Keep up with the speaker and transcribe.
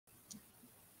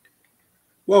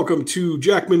Welcome to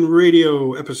Jackman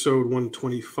Radio, episode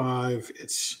 125.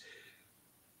 It's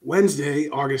Wednesday,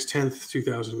 August 10th,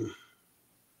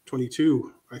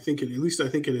 2022. At least I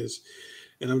think it is.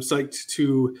 And I'm psyched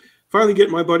to finally get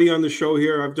my buddy on the show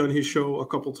here. I've done his show a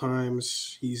couple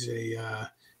times. He's a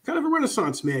kind of a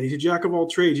renaissance man. He's a jack of all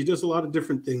trades. He does a lot of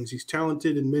different things. He's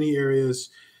talented in many areas.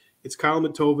 It's Kyle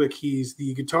Matovic. He's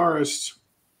the guitarist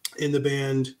in the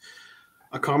band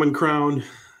A Common Crown.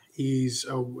 He's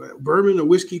a bourbon, a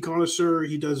whiskey connoisseur.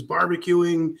 He does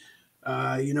barbecuing.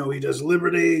 He does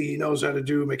Liberty. He knows how to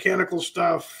do mechanical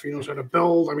stuff. He knows how to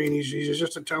build. I mean, he's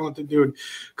just a talented dude.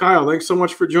 Kyle, thanks so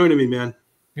much for joining me, man.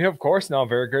 Yeah, of course. No, I'm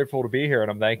very grateful to be here, and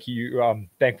I'm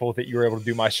thankful that you were able to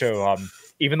do my show.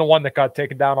 Even the one that got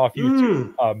taken down off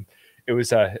YouTube. It was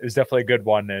definitely a good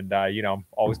one, and I'm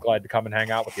always glad to come and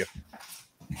hang out with you.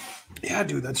 Yeah,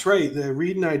 dude, that's right.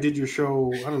 Reed and I did your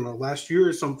show, I don't know, last year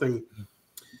or something.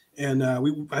 And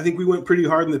I think we went pretty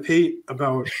hard in the paint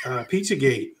about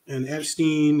Pizzagate and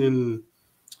Epstein and,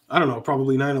 I don't know,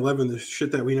 probably 9/11, the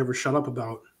shit that we never shut up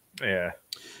about. Yeah.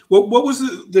 What was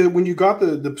the when you got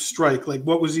the strike, like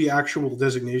what was the actual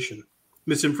designation?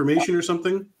 Misinformation or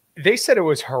something? They said it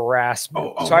was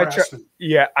harassment. So harassment.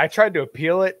 I tried to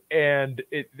appeal it, and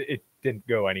it didn't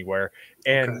go anywhere.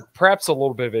 And perhaps a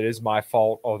little bit of it is my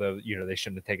fault, although, they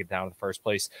shouldn't have taken it down in the first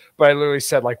place. But I literally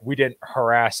said, like, we didn't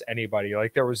harass anybody.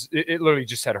 Like, it literally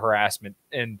just said harassment.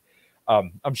 And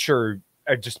I'm sure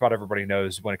just about everybody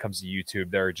knows when it comes to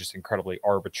YouTube, they're just incredibly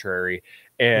arbitrary.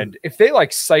 And if they,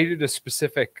 like, cited a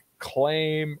specific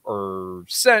claim or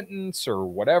sentence or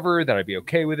whatever, then I'd be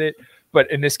okay with it. But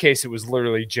in this case, it was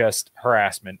literally just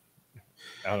harassment.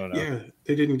 I don't know. Yeah,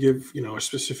 they didn't give, a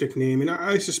specific name. And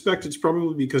I suspect it's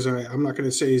probably because I'm not going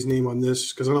to say his name on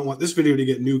this because I don't want this video to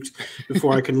get nuked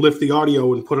before I can lift the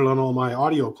audio and put it on all my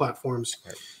audio platforms.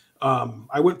 Right.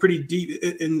 I went pretty deep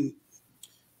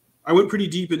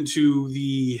into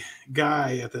the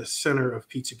guy at the center of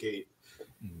Pizzagate.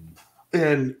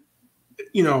 And,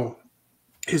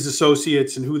 his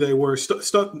associates and who they were,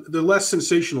 the less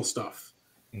sensational stuff.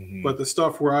 But the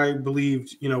stuff where I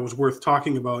believed, was worth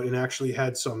talking about and actually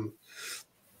had some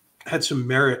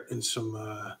merit and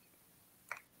some,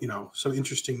 some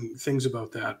interesting things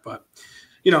about that. But,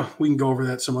 we can go over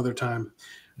that some other time.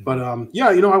 But, I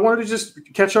wanted to just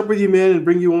catch up with you, man, and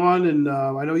bring you on. And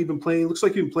I know you've been playing, looks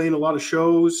like you've been playing a lot of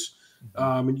shows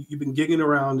and you've been gigging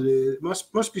around. It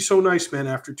must be so nice, man,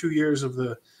 after 2 years of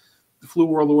the Flu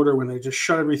World Order when they just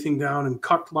shut everything down and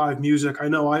cut live music. I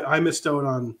know I missed out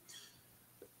on,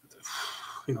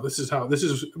 this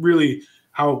is really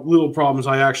how little problems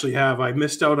I actually have. I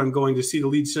missed out on going to see the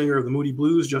lead singer of the Moody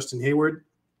Blues, Justin Hayward.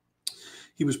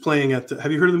 He was playing at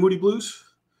have you heard of the Moody Blues?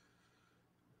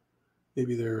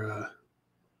 Maybe they're,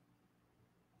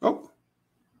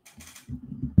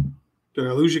 did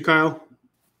I lose you, Kyle?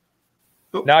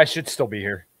 Oh. No, I should still be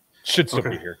here. Be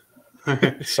here.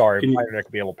 Sorry, my internet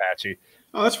could be a little patchy.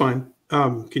 Oh, that's fine.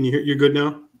 Can you hear? You're good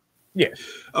now? Yeah.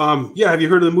 Have you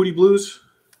heard of the Moody Blues?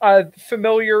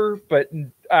 Familiar, but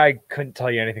I couldn't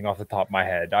tell you anything off the top of my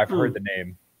head. I've heard the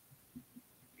name.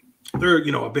 They're,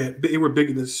 a band. They were big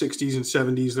in the 60s and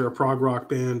 70s. They're a prog rock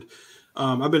band.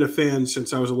 I've been a fan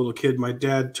since I was a little kid. My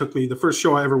dad took me. The first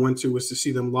show I ever went to was to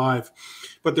see them live.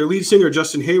 But their lead singer,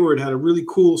 Justin Hayward, had a really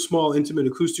cool, small, intimate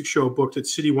acoustic show booked at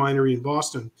City Winery in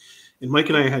Boston. And Mike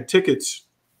and I had tickets,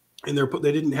 and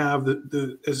they didn't have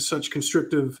the as such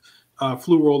constrictive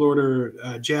Flu World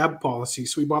Order jab policy.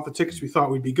 So we bought the tickets. We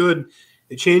thought we'd be good.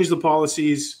 They changed the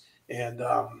policies, and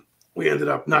we ended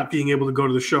up not being able to go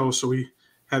to the show. So we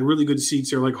had really good seats.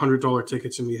 They're like $100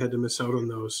 tickets, and we had to miss out on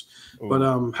those. Ooh. But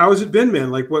how has it been, man?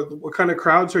 Like, what kind of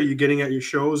crowds are you getting at your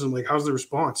shows, and like, how's the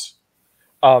response?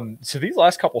 So these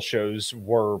last couple shows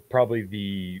were probably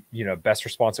the best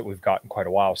response that we've got in quite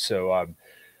a while. So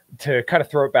to kind of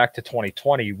throw it back to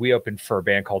 2020, we opened for a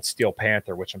band called Steel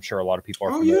Panther, which I'm sure a lot of people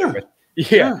are familiar with.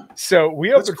 Yeah. So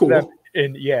we opened for them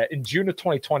in June of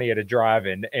 2020 at a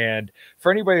drive-in. And for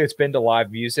anybody that's been to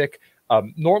live music,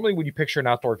 normally when you picture an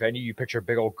outdoor venue, you picture a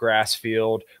big old grass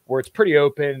field where it's pretty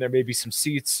open. There may be some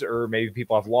seats, or maybe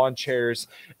people have lawn chairs,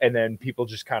 and then people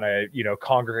just kind of,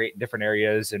 congregate in different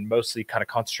areas and mostly kind of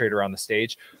concentrate around the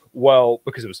stage. Well,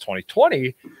 because it was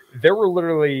 2020, there were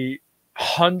literally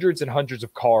hundreds and hundreds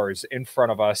of cars in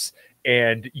front of us,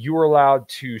 and you were allowed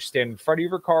to stand in front of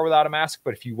your car without a mask.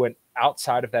 But if you went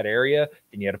outside of that area,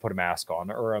 then you had to put a mask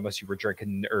on, or unless you were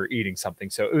drinking or eating something.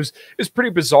 So it was pretty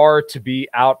bizarre to be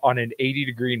out on an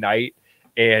 80-degree night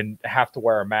and have to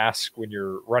wear a mask when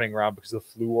you're running around because of the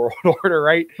Flu World Order,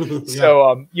 right? Yeah.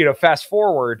 So, fast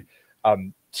forward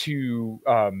to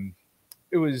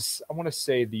it was, I want to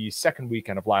say, the second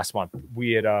weekend of last month.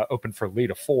 We had opened for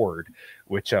Lita Ford,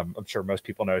 which I'm sure most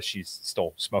people know she's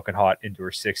still smoking hot into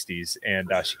her 60s, and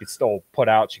she could still put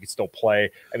out, she could still play.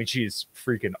 I mean, she is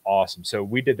freaking awesome. So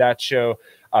we did that show.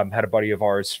 Had a buddy of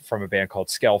ours from a band called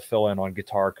Skell fill in on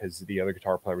guitar because the other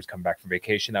guitar player was coming back from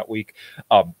vacation that week.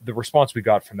 The response we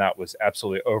got from that was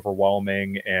absolutely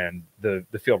overwhelming, and the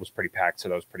field was pretty packed, so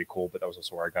that was pretty cool. But that was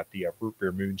also where I got the root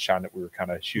beer moonshine that we were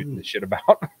kind of shooting the shit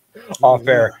about off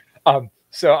air.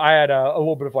 So I had a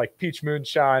little bit of like peach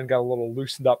moonshine, got a little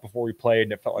loosened up before we played,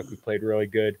 and it felt like we played really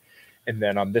good. And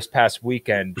then this past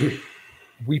weekend,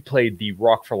 we played the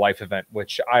Rock for Life event,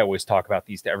 which I always talk about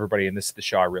these to everybody, and this is the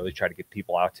show I really try to get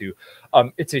people out to.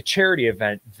 It's a charity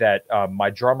event that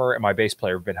my drummer and my bass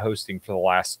player have been hosting for the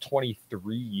last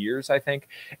 23 years, I think,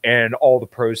 and all the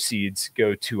proceeds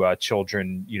go to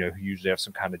children, who usually have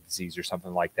some kind of disease or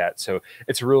something like that. So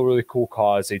it's a really, really cool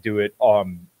cause. They do it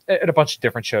at a bunch of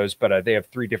different shows, but they have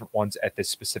 3 different ones at this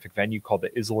specific venue called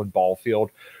the Island Ball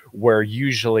Field, where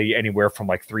usually anywhere from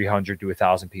like 300 to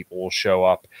 1,000 people will show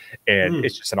up, and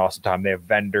it's just an awesome time. They have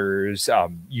vendors,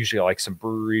 usually like some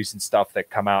breweries and stuff that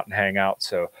come out and hang out.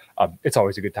 So it's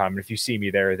always a good time. And if you see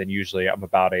me there, then usually I'm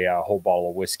about a whole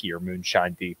bottle of whiskey or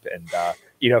moonshine deep. And,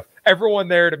 everyone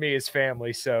there to me is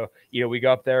family. So, we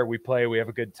go up there, we play, we have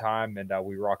a good time, and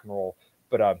we rock and roll.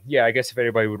 But I guess if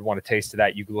anybody would want a taste of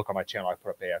that, you can look on my channel. I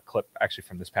put up a clip actually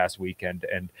from this past weekend,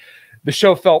 and the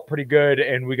show felt pretty good,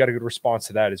 and we got a good response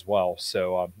to that as well.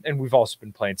 So, and we've also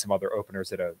been playing some other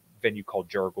openers at a venue called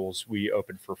Jurgles. We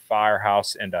opened for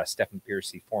Firehouse and Stephen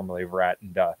Piercy, formerly of Rat,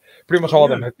 and pretty much all of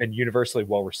them have been universally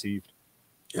well received.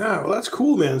 Yeah, well, that's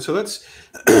cool, man. So that's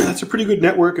that's a pretty good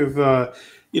network of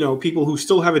people who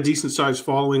still have a decent sized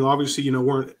following. Obviously,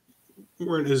 weren't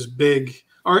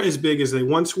aren't as big as they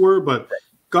once were, but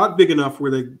got big enough where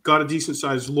they got a decent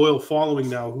sized loyal following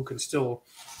now who can still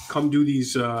come do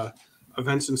these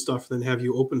events and stuff and then have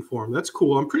you open for them. That's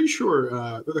cool. I'm pretty sure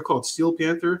they're called Steel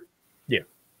Panther. Yeah.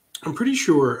 I'm pretty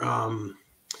sure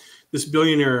this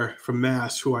billionaire from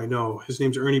Mass, who I know, his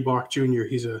name's Ernie Bach Jr.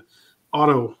 He's a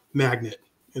auto magnate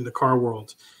in the car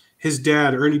world. His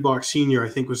dad, Ernie Bach Sr., I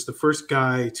think was the first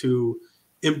guy to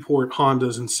import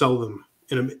Hondas and sell them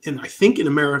in I think in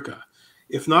America.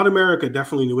 If not America,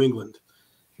 definitely New England.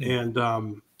 And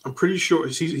I'm pretty sure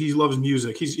he loves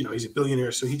music. He's a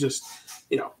billionaire, so he just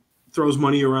throws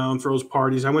money around, throws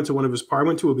parties. I went to one of his parties. I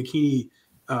went to a bikini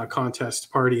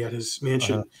contest party at his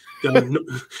mansion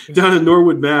down in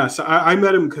Norwood, Mass. I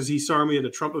met him because he saw me at a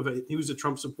Trump event. He was a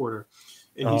Trump supporter,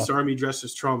 and he saw me dressed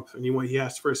as Trump, and he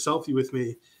asked for a selfie with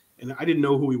me, and I didn't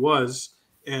know who he was,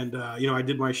 and I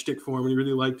did my shtick for him, and he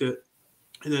really liked it,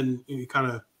 and then he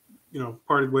kind of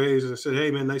parted ways. And I said,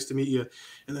 "Hey, man, nice to meet you."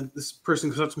 And then this person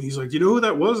comes up to me. He's like, "Do you know who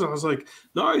that was?" And I was like,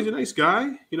 "No, he's a nice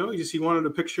guy. He wanted a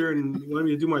picture and he wanted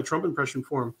me to do my Trump impression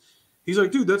for him." He's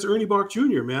like, "Dude, that's Ernie Bach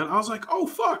Jr., man." I was like, "Oh,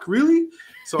 fuck, really?"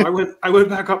 So I went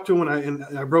back up to him and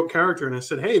I broke character and I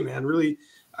said, "Hey, man, really,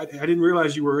 I didn't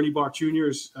realize you were Ernie Bach Jr.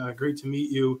 It's great to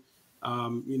meet you.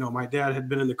 My dad had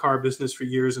been in the car business for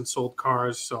years and sold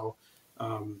cars. So,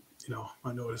 I know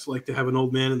what it's like to have an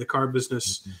old man in the car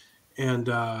business." Mm-hmm. And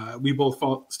we both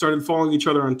started following each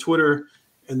other on Twitter.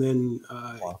 And then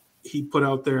he put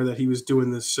out there that he was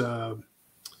doing this.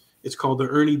 It's called the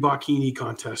Ernie Bachini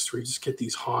contest, where you just get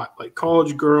these hot like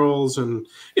college girls, and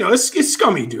it's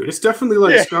scummy, dude. It's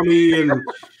definitely scummy, and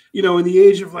in the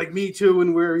age of like Me Too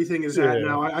and where everything is at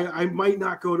now, I might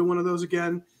not go to one of those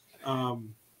again.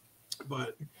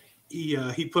 But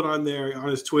he put on there on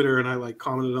his Twitter, and I like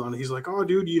commented on it. He's like, "Oh,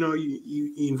 dude,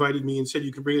 you invited me and said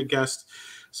you could bring a guest."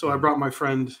 So I brought my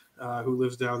friend who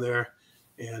lives down there,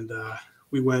 and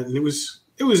we went, and it was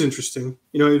interesting.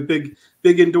 A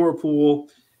big indoor pool,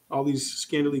 all these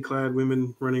scantily clad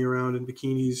women running around in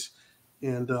bikinis,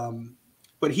 and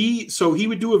but he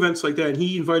would do events like that, and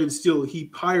he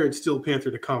hired Steel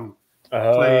Panther to come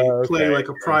play like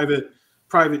a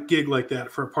private gig like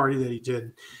that for a party that he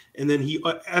did, and then he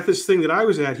at this thing that I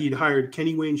was at, he'd hired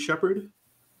Kenny Wayne Shepherd.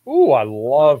 Ooh, I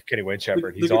love Kenny Wayne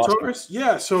Shepherd. He's awesome. Guitarist?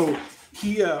 Yeah, so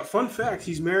he fun fact,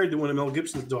 he's married to one of Mel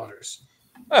Gibson's daughters.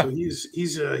 So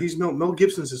he's Mel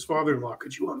Gibson's his father-in-law.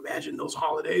 Could you imagine those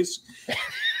holidays?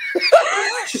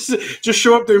 just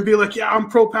show up there and be like, "Yeah, I'm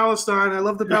pro-Palestine. I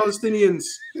love the Palestinians.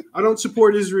 I don't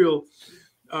support Israel."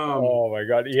 Oh my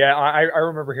God. Yeah, I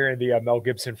remember hearing the Mel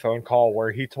Gibson phone call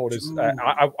where he told us,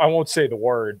 I won't say the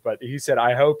word, but he said,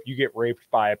 "I hope you get raped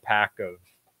by a pack of,"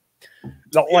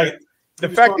 the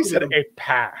fact he said a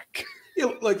pack.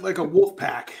 Like a wolf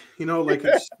pack, like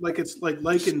it's like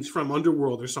Lycans from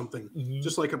Underworld or something. Mm-hmm.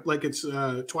 Just like it's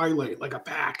Twilight, like a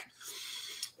pack.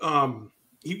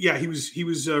 he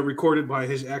was recorded by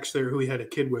his ex there, who he had a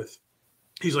kid with.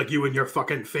 He's like, you and your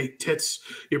fucking fake tits,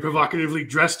 you're provocatively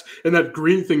dressed, and that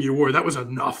green thing you wore, that was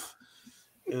enough.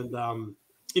 And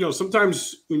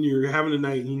sometimes when you're having a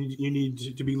night, you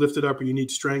need to be lifted up, or you need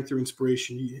strength or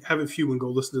inspiration. You have a few and go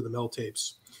listen to the Mel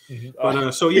tapes.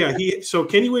 But so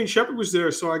Kenny Wayne Shepherd was there,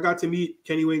 so I got to meet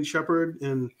Kenny Wayne Shepherd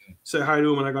and say hi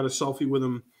to him, and I got a selfie with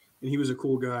him, and he was a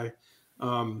cool guy.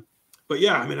 But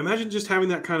yeah, I mean, imagine just having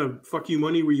that kind of fuck you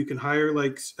money where you can hire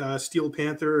like Steel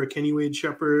Panther or Kenny Wayne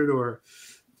Shepherd, or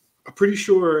I'm pretty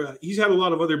sure he's had a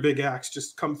lot of other big acts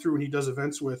just come through and he does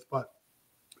events with. But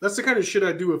that's the kind of shit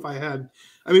I'd do if I had.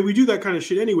 I mean, we do that kind of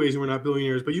shit anyways, and we're not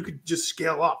billionaires. But you could just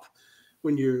scale up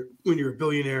when you're a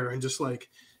billionaire and just like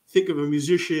think of a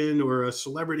musician or a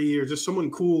celebrity or just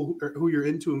someone cool who you're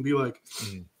into and be like,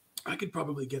 I could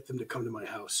probably get them to come to my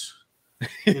house.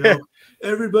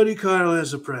 Everybody, Kyle,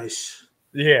 has a price.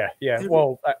 Yeah.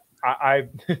 Well, I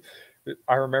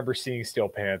remember seeing Steel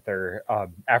Panther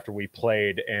after we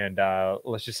played, and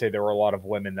let's just say there were a lot of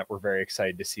women that were very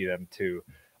excited to see them too.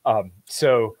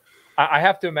 So I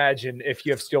have to imagine if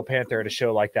you have Steel Panther at a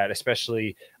show like that,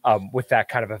 especially with that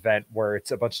kind of event where it's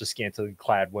a bunch of scantily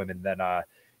clad women, then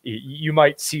you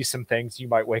might see some things. You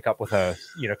might wake up with a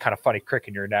kind of funny crick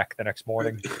in your neck the next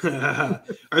morning.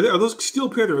 Are those Steel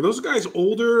Panther? Are those guys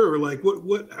older, or like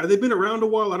what? Have they been around a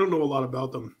while? I don't know a lot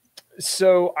about them.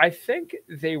 So I think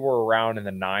they were around in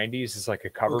the 90s as like a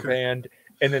cover band.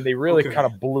 And then they really kind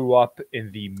of blew up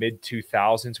in the mid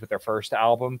 2000s with their first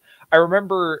album. I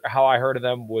remember how I heard of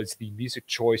them was the Music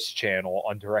Choice channel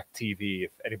on DirecTV.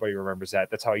 If anybody remembers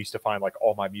that, that's how I used to find like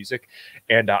all my music.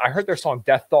 And I heard their song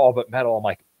Death Doll But Metal. I'm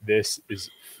like, this is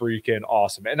freaking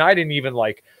awesome. And I didn't even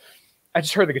I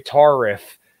just heard the guitar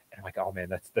riff. I'm like, oh man,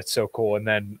 that's so cool. And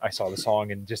then I saw the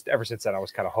song, and just ever since then I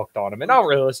was kind of hooked on them. And I don't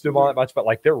really listen to them all that much, but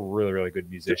like they're really, really good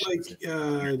musicians. Like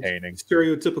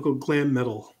stereotypical glam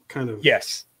metal kind of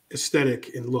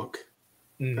aesthetic and look.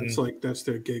 That's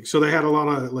their gig. So they had a lot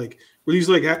of were these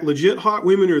like legit hot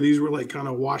women, or these were like kind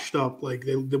of washed up? Like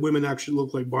the women actually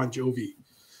look like Bon Jovi.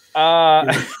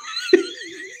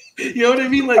 You know what I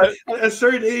mean? Like at a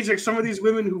certain age, like some of these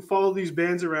women who follow these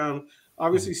bands around.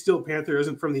 Obviously, Steel Panther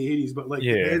isn't from the 80s, but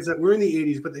the bands that were in the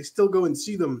 80s, but they still go and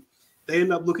see them. They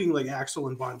end up looking like Axl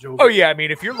and Bon Jovi. Oh, yeah. I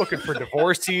mean, if you're looking for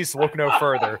divorcees, look no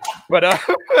further. But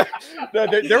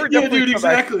there were definitely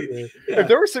exactly.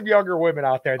 There were some younger women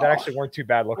out there that actually weren't too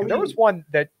bad looking. There was one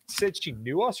that said she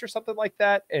knew us or something like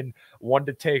that and wanted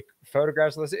to take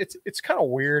photographs of us. It's kind of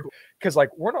weird because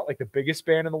we're not like the biggest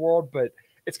band in the world, but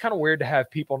it's kind of weird to have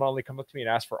people not only come up to me and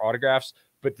ask for autographs,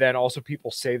 but then also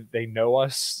people say that they know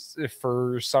us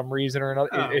for some reason or another.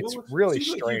 It's really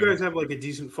strange. Like you guys have like a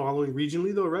decent following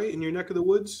regionally, though, right? In your neck of the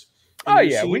woods. Oh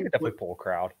yeah, we could definitely pull a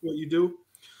crowd. What you do?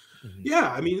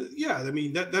 Yeah, I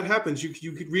mean that happens.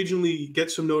 You could regionally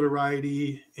get some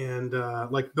notoriety and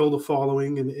build a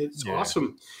following, and it's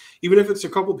awesome. Even if it's a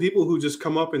couple people who just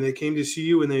come up and they came to see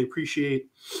you and they appreciate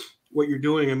what you're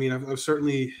doing. I mean, I've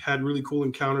certainly had really cool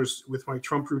encounters with my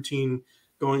Trump routine,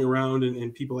 going around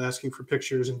and people asking for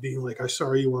pictures and being like, I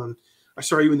saw you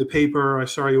in the paper. I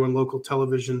saw you on local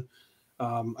television.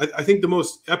 I think the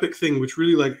most epic thing, which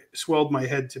really swelled my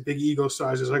head to big ego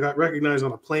sizes, I got recognized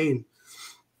on a plane.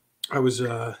 I was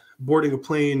boarding a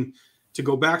plane to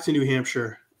go back to New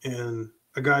Hampshire, and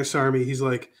a guy saw me. He's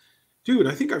like, dude,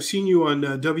 I think I've seen you on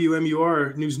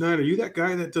WMUR News 9. Are you that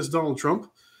guy that does Donald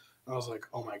Trump? I was like,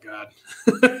 oh my God.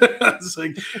 I was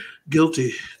like,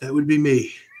 guilty. That would be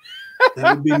me.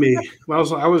 That would be me.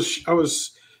 Well, I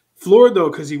was floored though,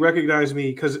 because he recognized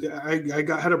me, because I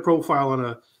had a profile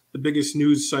on the biggest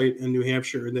news site in New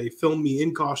Hampshire, and they filmed me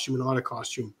in costume and out of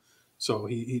costume. So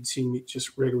he'd seen me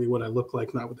just regularly what I look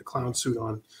like, not with the clown suit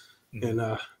on. And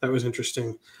that was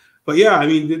interesting. But yeah, I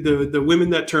mean, the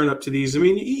women that turn up to these, I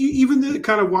mean, even the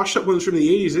kind of washed up ones from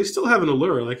the 80s, they still have an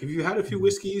allure. Like if you had a few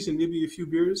whiskeys and maybe a few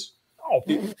beers,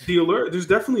 the allure, there's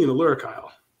definitely an allure,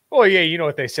 Kyle. Well, yeah, you know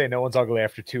what they say, no one's ugly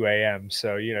after 2 a.m.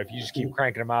 So, if you just keep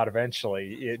cranking them out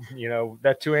eventually,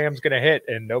 that 2 a.m. is going to hit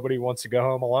and nobody wants to go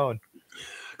home alone.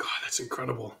 God, that's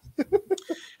incredible.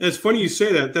 And it's funny you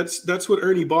say that. That's what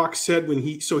Ernie Bach said when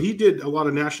he did a lot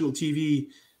of national TV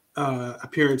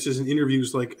appearances and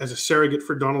interviews, like as a surrogate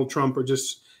for Donald Trump or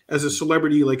just as a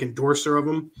celebrity, like endorser of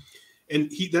him.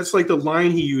 And that's like the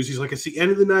line he used. He's like, it's the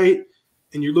end of the night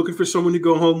and you're looking for someone to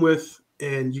go home with,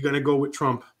 and you're going to go with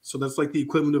Trump. So that's like the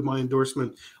equivalent of my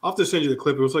endorsement. I'll have to send you the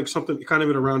clip. It was like something kind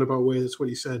of in a roundabout way. That's what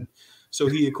he said. So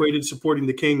he equated supporting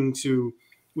the king to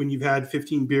when you've had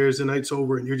 15 beers, the night's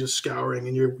over and you're just scouring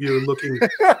and you're looking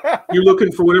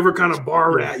for whatever kind of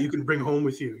bar rat you can bring home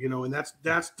with you, and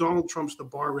that's Donald Trump's the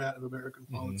bar rat of American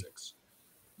politics.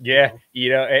 Yeah,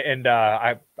 and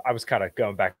I was kind of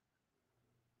going back.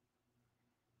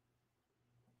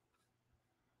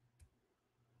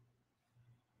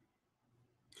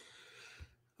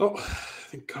 Oh, I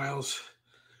think Kyle's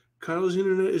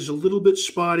internet is a little bit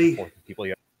spotty. People,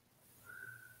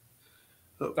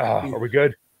 Oh, are we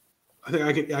good? I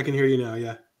think I can hear you now.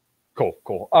 Yeah.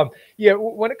 Cool. Yeah,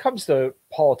 when it comes to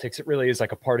politics, it really is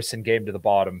like a partisan game to the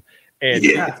bottom. And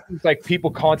Yeah. it seems like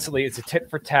people constantly, it's a tit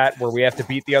for tat where we have to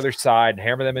beat the other side and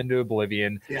hammer them into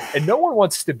oblivion. Yeah. And no one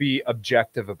wants to be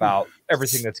objective about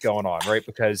everything that's going on, right?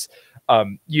 Because,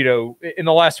 in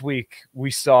the last week, we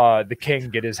saw the king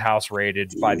get his house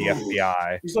raided by the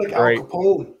FBI. He's like right? Al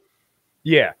Capone.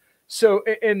 Yeah. So,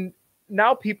 and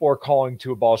now people are calling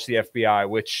to abolish the FBI,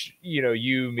 which,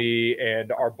 you, me,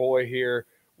 and our boy here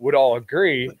would all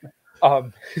agree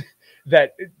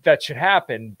that should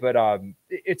happen, but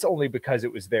it's only because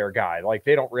it was their guy. Like,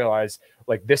 they don't realize,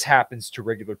 like, this happens to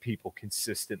regular people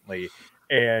consistently,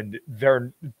 and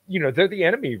they're the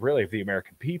enemy really of the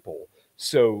American people.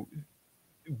 So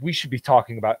we should be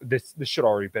talking about this. This should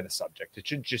already been a subject. It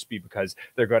shouldn't just be because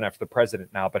they're going after the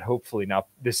president now, but hopefully now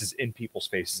this is in people's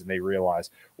faces and they realize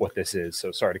what this is.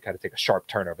 So sorry to kind of take a sharp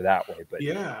turn over that way, but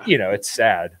yeah, it's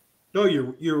sad. No,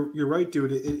 you're right,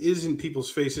 dude. It is in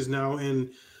people's faces now, and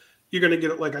you're gonna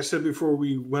get it. Like I said before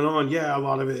we went on, yeah, a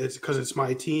lot of it's because it's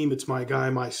my team, it's my guy,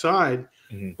 my side,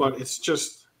 but it's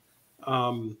just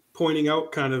pointing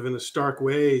out, kind of in a stark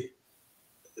way,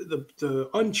 the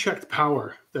unchecked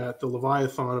power that the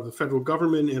Leviathan of the federal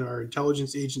government and our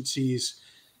intelligence agencies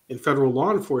and federal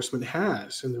law enforcement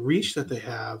has, and the reach that they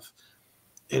have.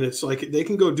 And it's like they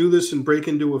can go do this and break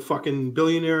into a fucking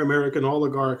billionaire American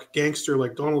oligarch gangster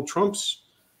like Donald Trump's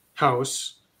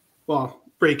house. Well,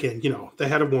 break in, they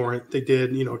had a warrant. They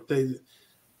did,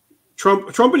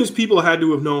 Trump and his people had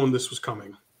to have known this was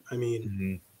coming. I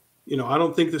mean, I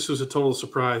don't think this was a total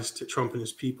surprise to Trump and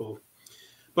his people.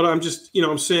 But I'm just,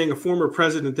 I'm saying a former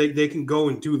president, they can go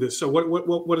and do this. So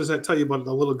what does that tell you about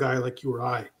a little guy like you or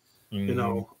I,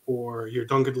 or your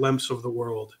Duncan Lemps of the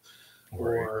world?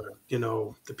 Or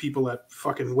the people at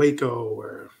fucking Waco,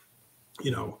 or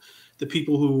the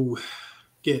people who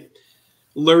get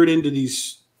lured into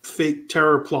these fake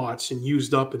terror plots and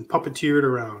used up and puppeteered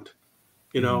around,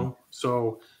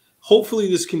 so hopefully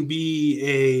this can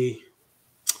be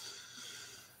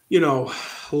a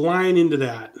line into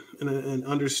that, and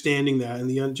understanding that,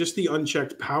 and just the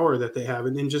unchecked power that they have,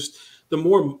 and then just the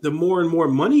more and more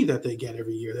money that they get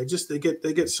every year. They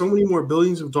get so many more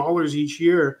billions of dollars each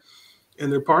year. And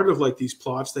they're part of like these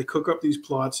plots. They cook up these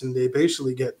plots, and they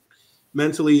basically get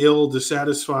mentally ill,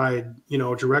 dissatisfied,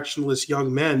 directionless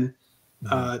young men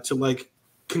to like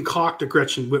concoct a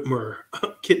Gretchen Whitmer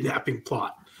kidnapping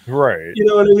plot. Right. You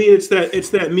know what I mean? It's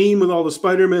that meme with all the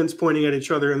Spider-Mans pointing at each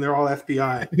other and they're all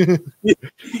FBI.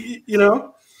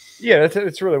 Yeah,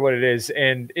 that's really what it is,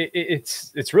 and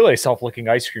it's really a self-looking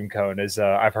ice cream cone, as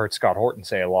I've heard Scott Horton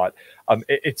say a lot.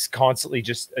 It's constantly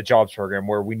just a jobs program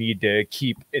where we need to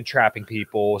keep entrapping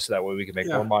people so that way we can make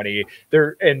more money.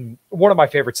 And one of my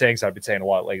favorite sayings I've been saying a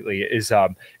lot lately is,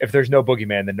 if there's no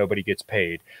boogeyman, then nobody gets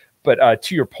paid. But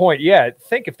to your point,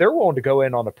 think if they're willing to go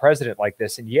in on the president like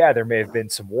this, and there may have been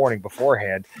some warning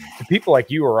beforehand, to people like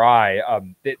you or I,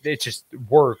 it just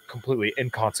were completely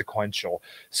inconsequential.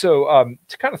 So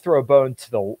to kind of throw a bone to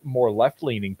the more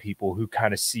left-leaning people who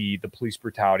kind of see the police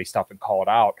brutality stuff and call it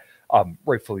out,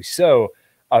 rightfully so,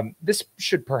 this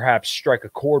should perhaps strike a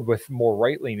chord with more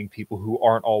right-leaning people who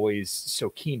aren't always so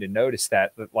keen to notice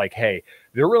that, like, hey,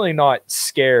 they're really not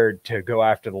scared to go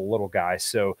after the little guy.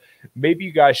 So maybe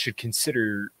you guys should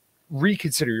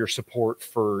reconsider your support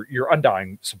for your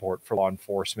undying support for law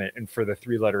enforcement and for the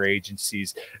three-letter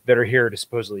agencies that are here to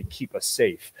supposedly keep us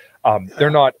safe. They're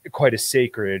not quite as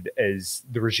sacred as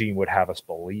the regime would have us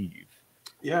believe.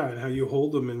 Yeah, and how you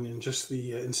hold them, and just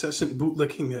the incessant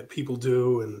bootlicking that people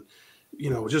do, and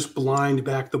just blind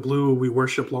back the blue. We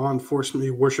worship law enforcement.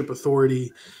 We worship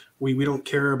authority. We don't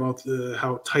care about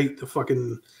how tight the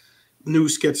fucking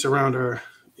noose gets around our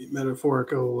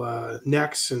metaphorical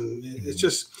necks. And it's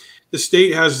just, the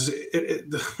state has,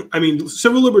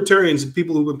 civil libertarians and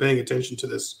people who've been paying attention to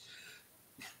this,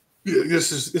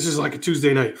 this is like a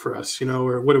Tuesday night for us,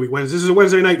 or what are we, Wednesday? This is a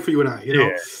Wednesday night for you and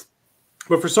I,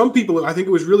 But for some people, I think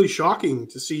it was really shocking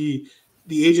to see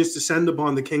the agents descend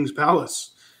upon the king's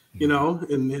palace,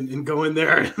 and go in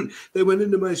there. And they went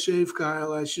into my safe,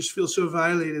 Kyle. I just feel so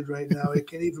violated right now. I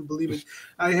can't even believe it.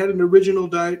 I had an original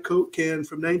Diet Coke can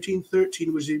from 1913.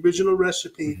 It was the original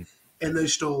recipe, and they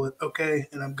stole it. Okay,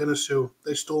 and I'm gonna sue.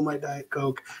 They stole my Diet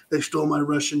Coke. They stole my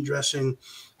Russian dressing.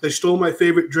 They stole my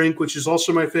favorite drink, which is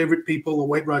also my favorite people, a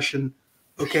White Russian.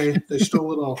 Okay, they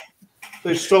stole it all.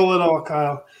 They stole it all,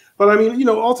 Kyle. But I mean,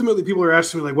 ultimately, people are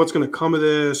asking me like, "What's going to come of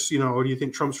this?" Do you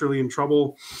think Trump's really in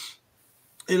trouble?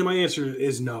 And my answer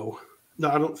is no. No,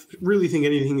 I don't really think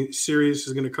anything serious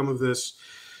is going to come of this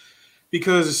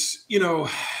because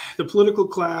the political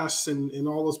class and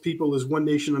all those people is one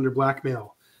nation under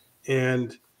blackmail,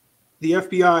 and the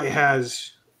FBI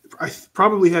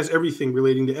probably has everything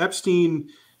relating to Epstein,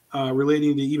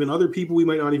 relating to even other people we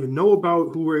might not even know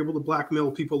about who were able to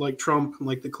blackmail people like Trump and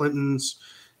like the Clintons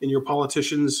and your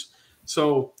politicians.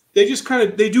 So they just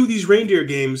they do these reindeer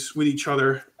games with each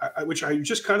other, which I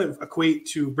just kind of equate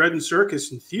to bread and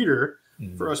circus and theater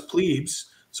for us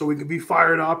plebes. So we can be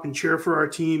fired up and cheer for our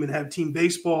team and have team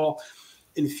baseball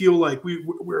and feel like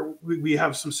we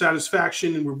have some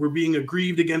satisfaction and we're being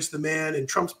aggrieved against the man, and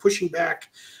Trump's pushing back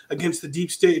against the deep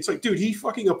state. It's like, dude, he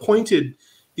fucking appointed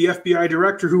the FBI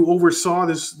director who oversaw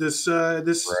this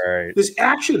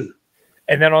action.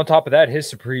 And then on top of that, his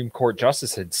Supreme Court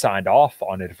justice had signed off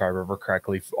on it, if I remember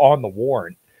correctly, on the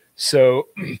warrant. So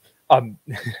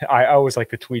I always like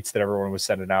the tweets that everyone was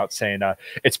sending out saying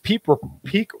it's peak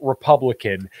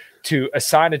Republican to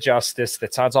assign a justice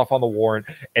that signs off on the warrant,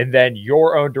 and then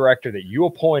your own director that you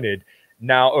appointed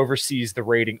now oversees the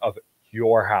rating of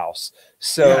your house.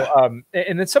 So,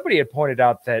 and then somebody had pointed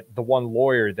out that the one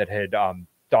lawyer that had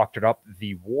doctored up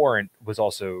the warrant was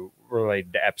also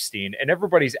related to Epstein, and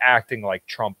everybody's acting like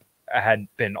Trump hadn't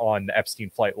been on the Epstein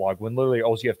flight log when literally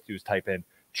all you have to do is type in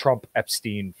Trump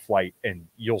Epstein flight and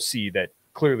you'll see that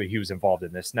clearly he was involved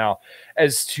in this. Now,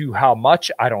 as to how much,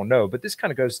 I don't know, but this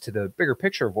kind of goes to the bigger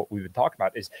picture of what we've been talking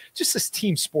about is just this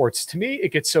team sports. To me,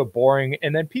 it gets so boring,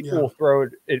 and then people will throw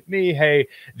it at me, hey,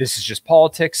 this is just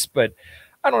politics, but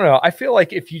I don't know. I feel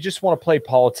like if you just want to play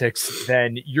politics,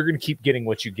 then you're going to keep getting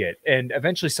what you get. And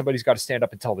eventually somebody's got to stand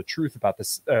up and tell the truth about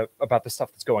this, about the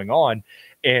stuff that's going on,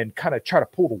 and kind of try to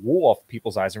pull the wool off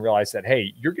people's eyes and realize that,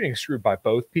 hey, you're getting screwed by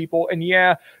both people. And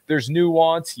yeah, there's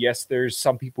nuance. Yes, there's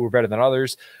some people who are better than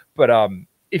others. But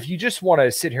if you just want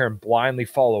to sit here and blindly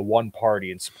follow one party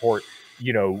and support,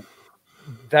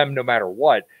 them no matter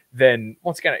what, then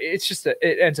once again,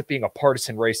 it ends up being a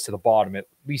partisan race to the bottom, at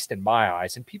least in my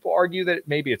eyes. And people argue that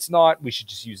maybe it's not. We should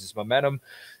just use this momentum.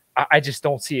 I just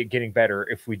don't see it getting better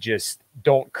if we just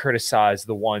don't criticize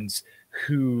the ones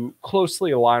who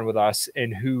closely align with us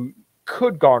and who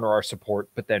could garner our support,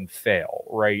 but then fail,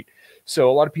 right? So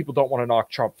a lot of people don't want to knock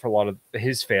Trump for a lot of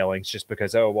his failings just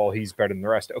because, oh, well, he's better than the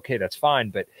rest. Okay, that's fine.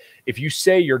 But if you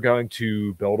say you're going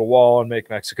to build a wall and make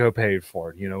Mexico pay for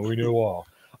it, we need a wall.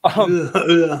 And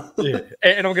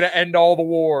I'm going to end all the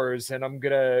wars, and I'm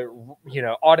going to,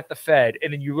 audit the Fed,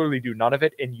 and then you literally do none of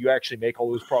it, and you actually make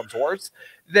all those problems worse,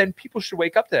 then people should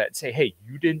wake up to that and say, hey,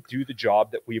 you didn't do the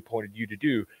job that we appointed you to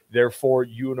do. Therefore,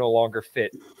 you are no longer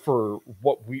fit for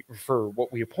what we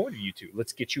appointed you to.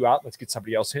 Let's get you out. Let's get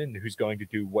somebody else in who's going to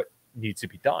do what needs to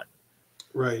be done.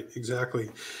 Right.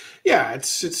 Exactly. Yeah. It's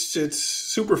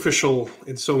superficial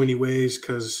in so many ways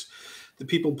because the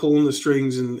people pulling the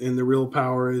strings and the real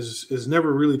power is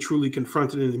never really truly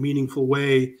confronted in a meaningful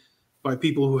way by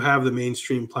people who have the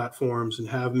mainstream platforms and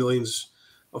have millions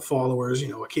of followers.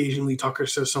 Occasionally Tucker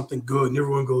says something good and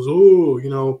everyone goes, oh,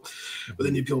 but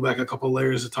then you peel back a couple of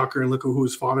layers of Tucker and look at who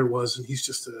his father was. And he's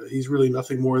just, he's really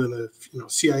nothing more than a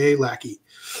CIA lackey.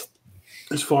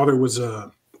 His father was, I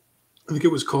think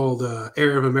it was called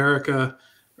Heir of America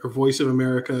or Voice of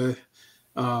America.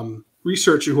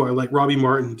 Researcher who I like, Robbie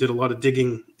Martin, did a lot of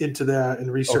digging into that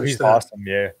and researched he's that. Awesome,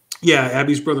 yeah. Yeah,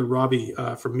 Abby's brother Robbie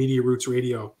from Media Roots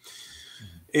Radio.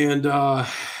 And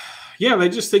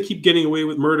they keep getting away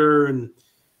with murder, and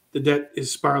the debt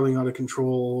is spiraling out of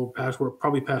control. We're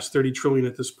probably past 30 trillion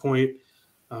at this point.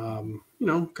 Kind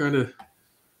of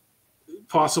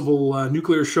possible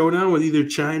nuclear showdown with either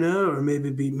China or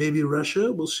maybe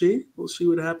Russia. We'll see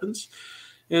what happens.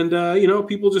 And,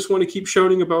 people just want to keep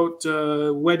shouting about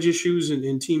wedge issues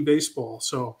in team baseball.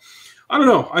 So I don't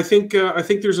know. I think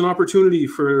there's an opportunity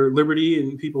for liberty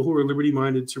and people who are liberty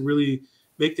minded to really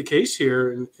make the case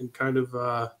here and kind of,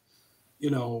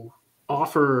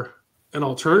 offer an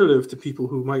alternative to people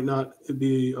who might not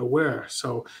be aware.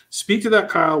 So speak to that,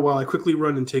 Kyle, while I quickly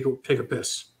run and take a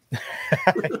piss.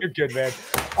 You're good, man.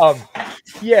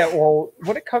 Well,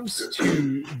 when it comes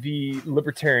to the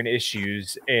libertarian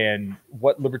issues and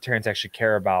what libertarians actually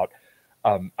care about,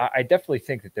 I definitely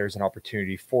think that there's an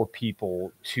opportunity for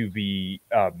people to be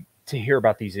to hear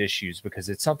about these issues because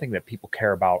it's something that people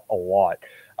care about a lot.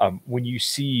 When you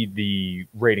see the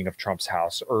raiding of Trump's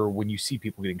house or when you see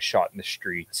people getting shot in the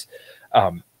streets,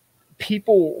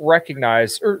 people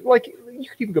recognize, or you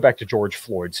could even go back to George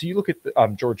Floyd. So you look at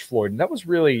George Floyd, and that was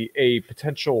really a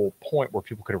potential point where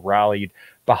people could have rallied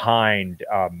behind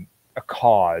a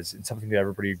cause and something that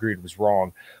everybody agreed was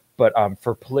wrong. But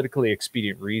for politically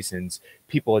expedient reasons,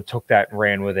 people had took that and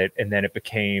ran with it. And then it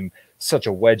became such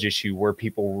a wedge issue where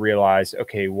people realized,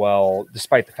 okay, well,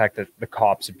 despite the fact that the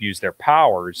cops abuse their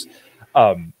powers,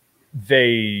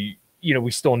 we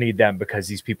still need them because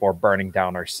these people are burning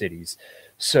down our cities.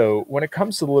 So when it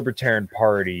comes to the Libertarian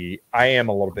Party, I am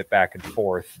a little bit back and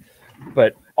forth.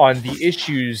 But on the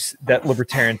issues that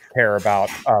Libertarians care about,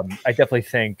 I definitely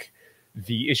think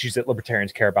the issues that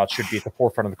Libertarians care about should be at the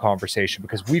forefront of the conversation,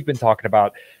 because we've been talking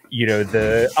about,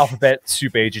 the alphabet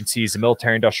soup agencies, the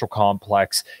military industrial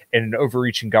complex, and an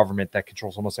overreaching government that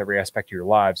controls almost every aspect of your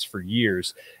lives for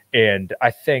years. And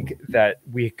I think that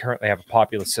we currently have a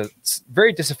populace that's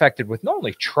very disaffected with not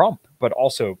only Trump, but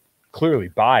also clearly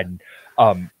Biden,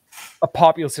 a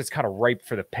populace that's kind of ripe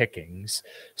for the pickings.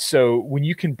 So when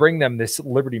you can bring them this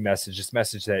liberty message, this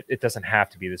message that it doesn't have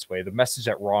to be this way, the message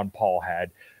that Ron Paul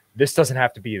had, this doesn't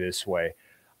have to be this way,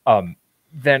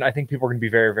 then I think people are going to be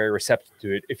very, very receptive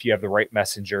to it if you have the right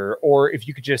messenger, or if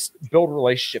you could just build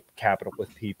relationship capital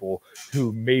with people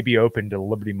who may be open to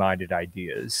liberty-minded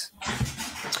ideas.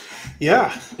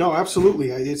 Yeah, no, absolutely.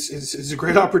 It's a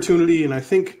great opportunity, and I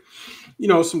think,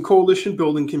 some coalition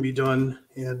building can be done,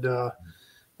 and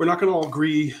we're not going to all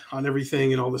agree on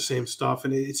everything and all the same stuff,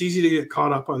 and it's easy to get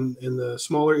caught up in the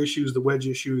smaller issues, the wedge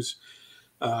issues,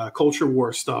 culture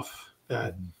war stuff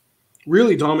that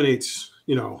really dominates,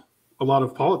 a lot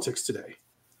of politics today.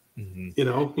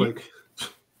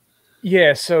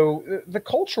 Yeah, so the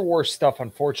culture war stuff,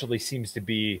 unfortunately, seems to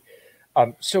be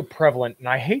so prevalent, and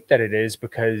I hate that it is,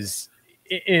 because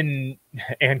in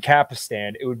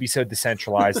Ancapistan, it would be so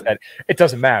decentralized that it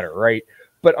doesn't matter, right?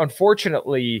 But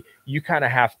unfortunately, you kind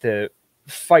of have to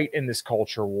fight in this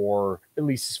culture war, at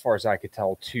least as far as I could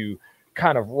tell, to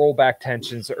kind of roll back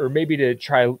tensions, or maybe to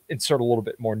try insert a little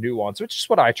bit more nuance, which is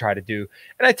what I try to do.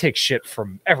 And I take shit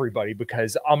from everybody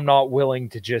because I'm not willing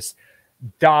to just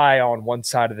die on one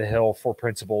side of the hill for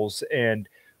principles. And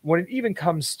when it even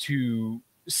comes to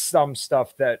some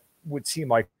stuff that would seem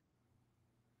like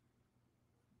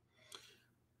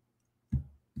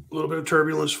a little bit of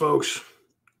turbulence, folks.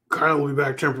 Kyle will be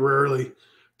back temporarily.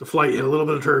 The flight hit a little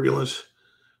bit of turbulence.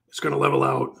 It's going to level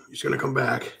out. He's going to come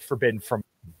back. Forbidden from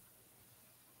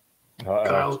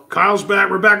Kyle's back.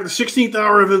 We're back at the 16th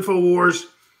hour of InfoWars.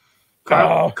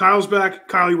 Kyle's back.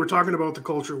 Kyle, you were talking about the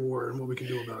culture war and what we can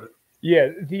do about it.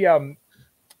 Yeah,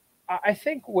 I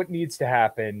think what needs to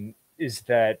happen is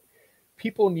that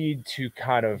people need to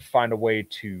kind of find a way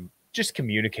to just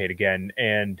communicate again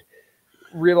and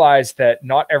realize that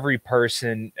not every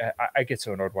person. I get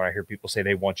so annoyed when I hear people say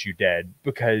they want you dead,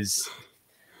 because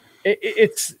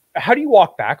it's how do you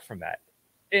walk back from that?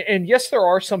 And yes, there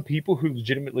are some people who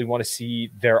legitimately want to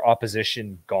see their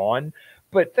opposition gone,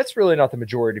 but that's really not the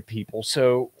majority of people.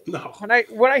 So no.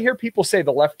 when I hear people say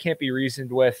the left can't be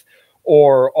reasoned with,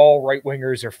 or all right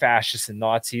wingers are fascists and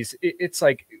Nazis, it's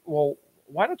like, well,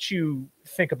 why don't you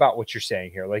think about what you're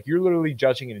saying here? Like, you're literally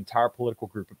judging an entire political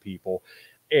group of people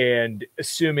and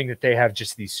assuming that they have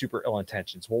just these super ill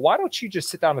intentions. Well, why don't you just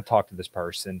sit down and talk to this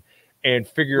person and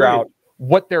figure out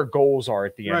what their goals are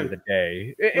at the end of the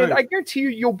day? And I guarantee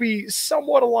you'll be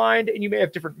somewhat aligned, and you may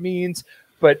have different means,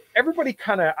 but everybody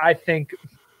kind of, I think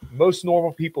most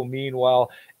normal people mean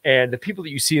well. And the people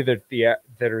that you see that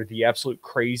are the absolute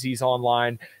crazies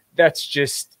online, that's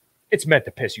just, it's meant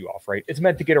to piss you off, right? It's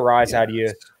meant to get a rise out of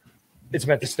you. It's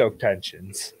meant to stoke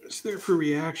tensions. It's there for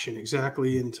reaction,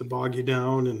 exactly, and to bog you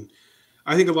down. And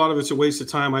I think a lot of it's a waste of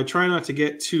time. I try not to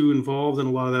get too involved in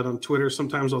a lot of that on Twitter.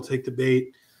 Sometimes I'll take the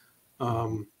bait.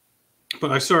 But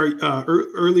I saw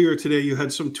earlier today you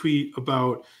had some tweet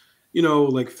about,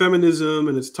 like feminism,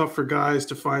 and it's tough for guys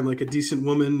to find like a decent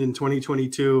woman in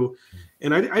 2022.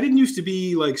 And I didn't used to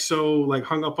be like so like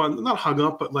hung up on, not hung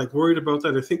up, but like worried about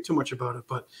that or think too much about it.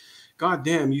 But God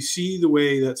damn, you see the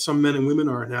way that some men and women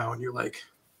are now, and you're like,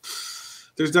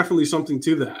 there's definitely something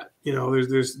to that.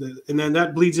 And then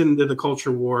that bleeds into the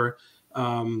culture war.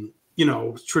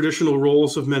 Traditional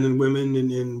roles of men and women,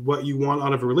 and what you want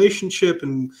out of a relationship,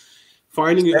 and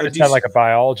finding it. Sound like a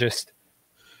biologist.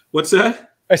 What's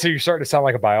that? I said you're starting to sound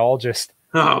like a biologist.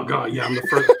 Oh God, yeah, I'm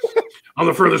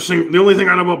the furthest thing. The only thing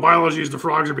I know about biology is the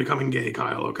frogs are becoming gay,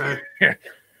 Kyle. Okay. Yeah.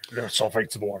 There are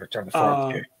sulfates in the water. Turn the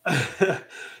frogs gay.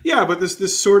 Yeah, but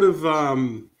this sort of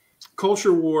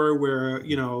culture war where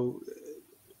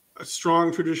a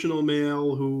strong traditional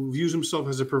male who views himself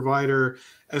as a provider,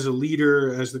 as a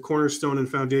leader, as the cornerstone and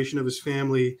foundation of his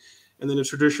family, and then a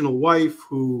traditional wife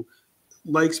who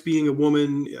likes being a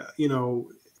woman,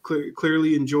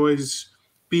 clearly enjoys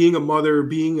being a mother,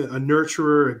 being a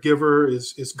nurturer, a giver,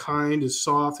 is kind, is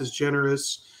soft, is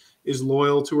generous, is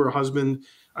loyal to her husband.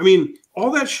 I mean,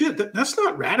 all that shit. That's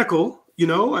not radical, you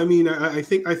know. I mean, I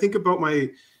think about my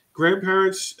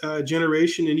grandparents'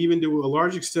 generation, and even to a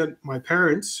large extent, my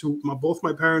parents, both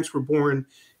my parents were born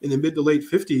in the mid to late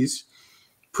 50s.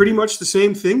 Pretty much the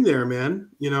same thing there, man.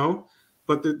 You know,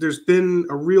 but there's been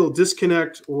a real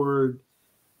disconnect, or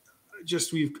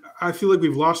just I feel like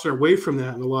we've lost our way from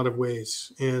that in a lot of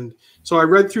ways. And so I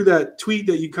read through that tweet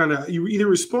that you either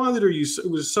responded or it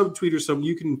was a subtweet or something.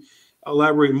 You can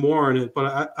elaborate more on it,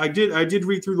 but I did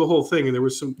read through the whole thing, and there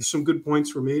was some good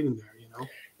points were made in there, you know?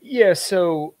 Yeah.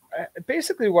 So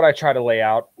basically what I try to lay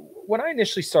out when I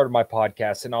initially started my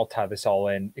podcast, and I'll tie this all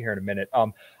in here in a minute.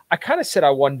 I kind of said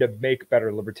I wanted to make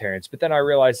better libertarians, but then I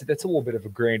realized that that's a little bit of a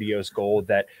grandiose goal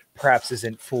that perhaps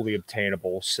isn't fully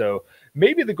obtainable. So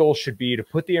maybe the goal should be to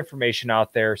put the information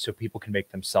out there so people can make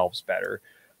themselves better.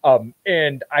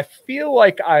 And I feel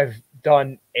like I've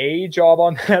done a job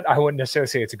on that. I wouldn't necessarily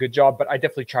say it's a good job, but I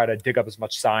definitely try to dig up as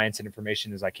much science and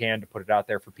information as I can to put it out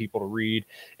there for people to read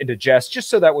and digest, just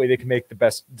so that way they can make the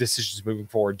best decisions moving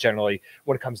forward, generally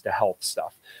when it comes to health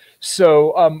stuff.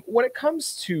 So when it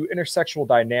comes to intersexual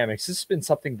dynamics, this has been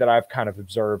something that I've kind of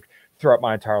observed throughout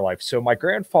my entire life. So my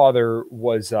grandfather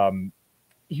was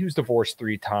he was divorced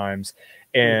 3 times,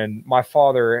 and my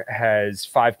father has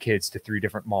 5 kids to 3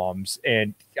 different moms.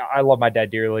 And I love my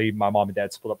dad dearly. My mom and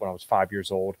dad split up when I was 5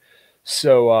 years old.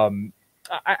 So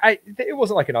it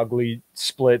wasn't like an ugly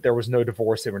split. There was no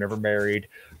divorce. They were never married.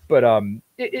 But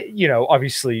you know,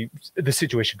 obviously the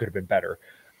situation could have been better.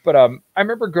 But I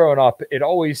remember growing up, it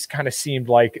always kind of seemed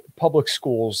like public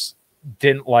schools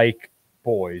didn't like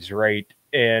boys, right?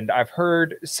 And I've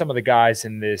heard some of the guys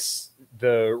in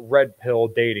the red pill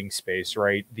dating space,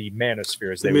 right? The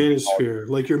manosphere, as they would call it.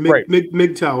 Like your Right.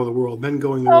 MGTOW of the world, men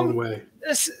going their own way.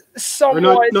 Somewhat,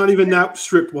 or not even that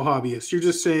strict Wahhabist. You're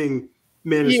just saying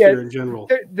manosphere in general.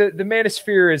 The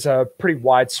manosphere is a pretty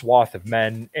wide swath of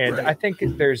men, and Right. I think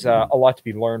there's a lot to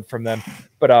be learned from them.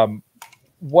 But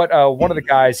what one of the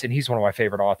guys, and he's one of my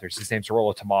favorite authors, his name's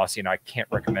Rollo Tomassi, and I can't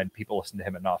recommend people listen to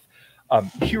him enough.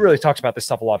 He really talks about this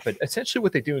stuff a lot, but essentially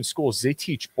what they do in schools is they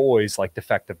teach boys like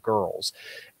defective girls.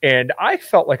 And I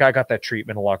felt like I got that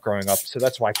treatment a lot growing up. So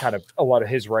that's why a lot of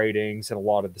his writings and a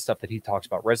lot of the stuff that he talks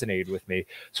about resonated with me.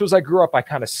 So as I grew up, I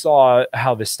kind of saw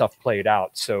how this stuff played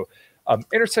out. So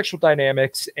intersexual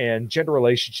dynamics and gender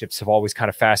relationships have always kind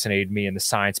of fascinated me, and the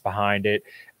science behind it,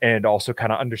 and also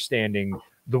kind of understanding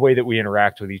the way that we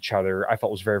interact with each other, I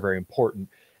felt was very, very important.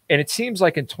 And it seems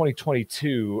like in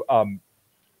 2022,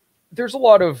 there's a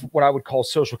lot of what I would call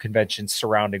social conventions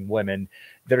surrounding women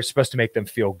that are supposed to make them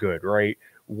feel good, right?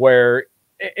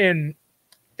 And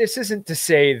this isn't to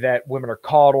say that women are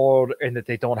coddled and that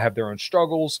they don't have their own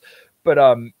struggles, but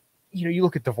you know, you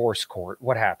look at divorce court,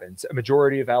 what happens? A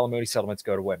majority of alimony settlements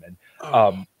go to women.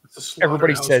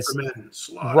 Everybody says,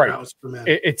 right, for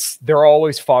men. They're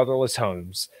always fatherless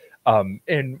homes.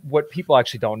 And what people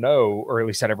actually don't know, or at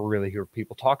least I never really hear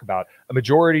people talk about, a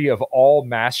majority of all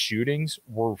mass shootings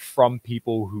were from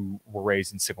people who were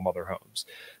raised in single mother homes.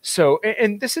 So,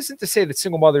 and this isn't to say that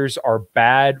single mothers are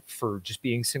bad for just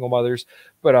being single mothers,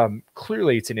 but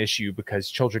clearly it's an issue because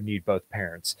children need both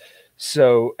parents.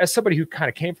 So as somebody who kind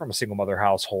of came from a single mother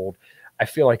household, I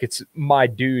feel like it's my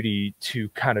duty to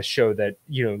kind of show that,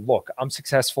 you know, look, I'm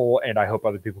successful and I hope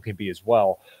other people can be as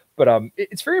well. But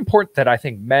it's very important that I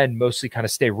think men mostly kind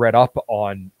of stay read up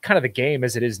on kind of the game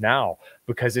as it is now,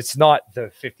 because it's not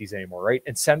the 50s anymore, right?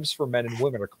 Incentives for men and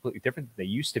women are completely different than they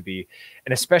used to be.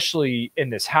 And especially in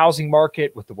this housing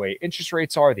market with the way interest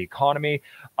rates are, the economy,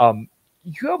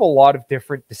 you have a lot of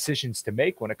different decisions to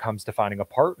make when it comes to finding a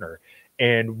partner.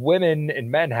 And women and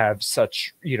men have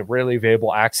such, you know, readily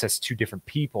available access to different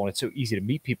people. And it's so easy to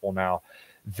meet people now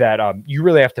that you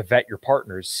really have to vet your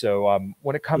partners. So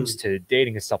when it comes to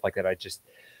dating and stuff like that, I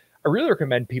really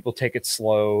recommend people take it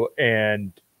slow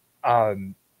and,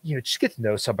 you know, just get to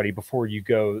know somebody before you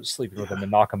go sleeping with them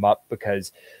and knock them up,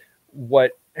 because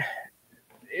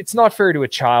it's not fair to a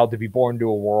child to be born to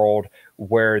a world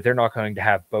where they're not going to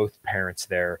have both parents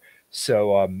there.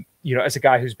 So, you know, as a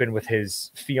guy who's been with his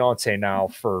fiance now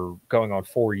for going on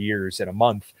 4 years and a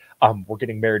month, we're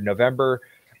getting married in November.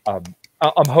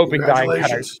 I'm hoping that I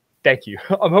kind of, thank you.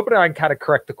 I'm hoping I can kind of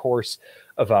correct the course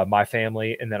of my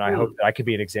family. And then I hope that I can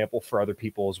be an example for other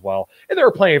people as well. And there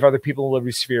are plenty of other people in the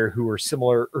Liberty Sphere who are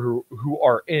similar, who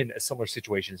are in a similar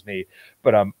situation as me.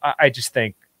 But I just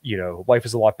think life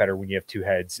is a lot better when you have two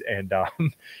heads. And,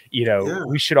 Yeah.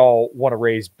 we should all want to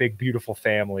raise big, beautiful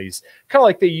families, kind of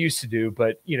like they used to do.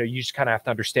 But, you just kind of have to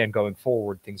understand going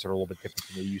forward, things are a little bit different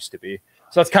than they used to be.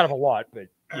 So that's kind of a lot, but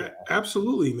yeah.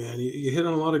 Absolutely, man. You hit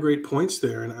on a lot of great points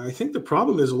there. And I think the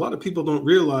problem is a lot of people don't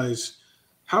realize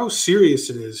how serious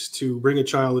it is to bring a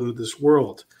child into this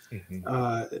world. Mhm.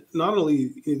 Not only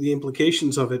the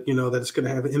implications of it, that it's going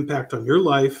to have an impact on your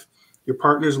life, your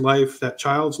partner's life, that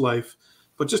child's life,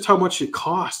 but just how much it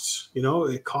costs.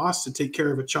 It costs to take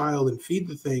care of a child and feed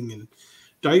the thing and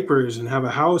diapers and have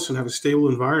a house and have a stable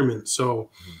environment. So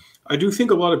Mhm. I do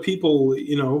think a lot of people,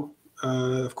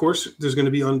 of course, there's going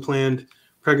to be unplanned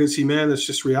pregnancy, man. That's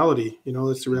just reality.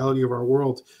 That's the reality of our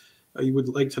world. You would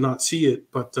like to not see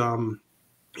it, but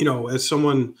as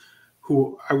someone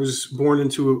who I was born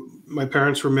into, my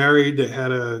parents were married. They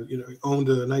had owned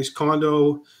a nice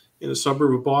condo in a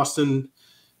suburb of Boston,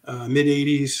 mid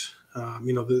 '80s.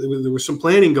 There was some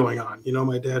planning going on.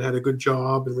 My dad had a good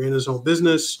job and ran his own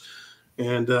business,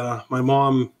 and my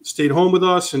mom stayed home with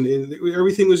us, and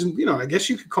everything was, I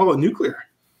guess you could call it nuclear.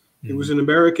 It was Mhm. an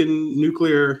American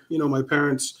nuclear. My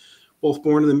parents both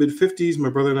born in the mid '50s. My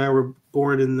brother and I were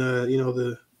born in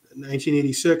the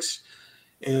 1986,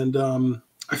 and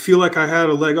I feel like I had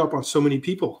a leg up on so many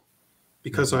people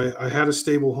because Mhm. I had a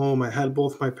stable home. I had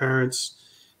both my parents.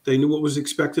 They knew what was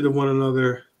expected of one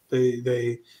another.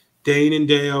 They day in and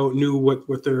day out knew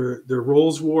what their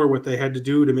roles were, what they had to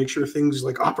do to make sure things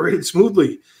like operated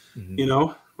smoothly.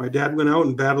 Mhm. My dad went out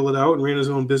and battled it out and ran his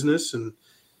own business and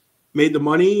made the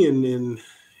money and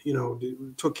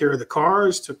took care of the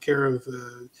cars, took care of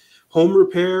home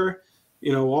repair,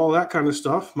 all that kind of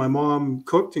stuff. My mom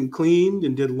cooked and cleaned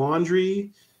and did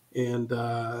laundry and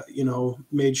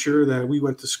made sure that we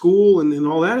went to school and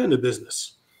all that in the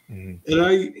business. Mhm. And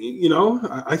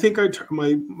I think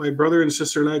my brother and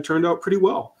sister and I turned out pretty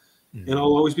well. And Mhm.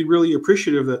 I'll always be really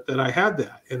appreciative that I had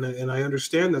that. And I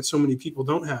understand that so many people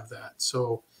don't have that.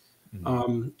 So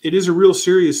Mhm. it is a real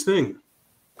serious thing.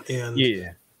 And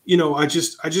Yeah. I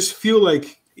just feel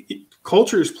like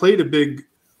culture has played a big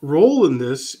role in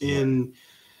this, Yeah. in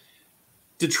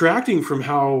detracting from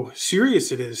how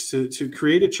serious it is to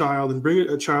create a child and bring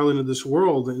a child into this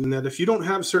world. And that if you don't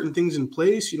have certain things in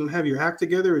place, you don't have your act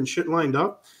together and shit lined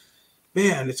up,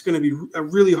 man, it's going to be a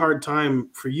really hard time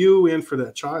for you and for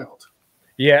that child.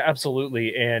 Yeah,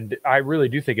 absolutely. And I really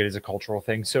do think it is a cultural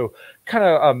thing. So, kind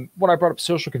of, when I brought up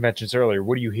social conventions earlier,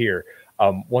 what do you hear?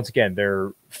 Once again,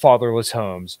 they're fatherless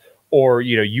homes, or,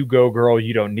 you go girl,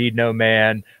 you don't need no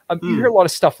man. You hear a Mm, lot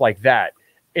of stuff like that.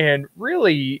 And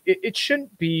really, it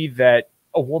shouldn't be that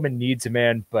a woman needs a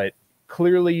man, but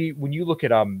clearly, when you look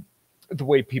at the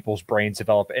way people's brains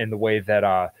develop and the way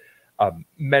that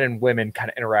men and women kind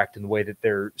of interact in the way that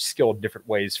they're skilled in different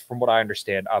ways, from what I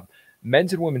understand,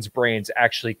 men's and women's brains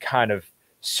actually kind of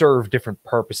serve different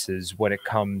purposes when it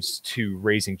comes to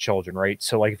raising children, right?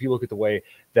 So, like, if you look at the way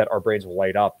that our brains will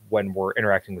light up when we're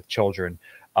interacting with children,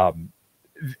 um,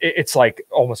 it's like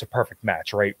almost a perfect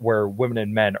match, right? Where women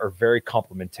and men are very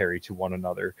complementary to one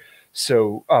another.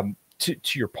 So,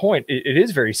 to your point, it is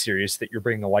very serious that you're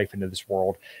bringing a life into this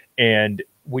world. And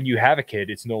when you have a kid,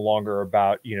 it's no longer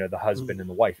about, the husband mm. and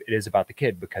the wife. It is about the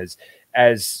kid, because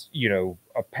as,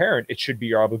 a parent, it should be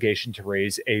your obligation to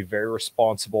raise a very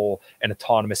responsible and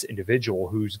autonomous individual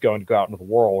who's going to go out into the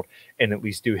world and at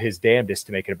least do his damnedest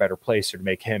to make it a better place, or to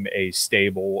make him a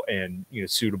stable and,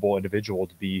 suitable individual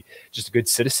to be just a good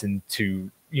citizen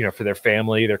to, for their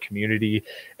family, their community,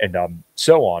 and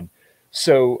so on.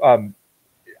 So,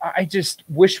 I just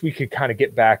wish we could kind of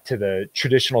get back to the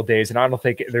traditional days, and I don't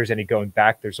think there's any going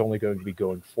back. There's only going to be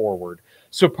going forward.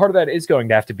 So part of that is going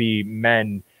to have to be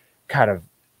men kind of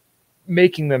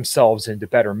making themselves into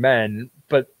better men.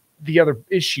 But the other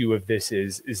issue of this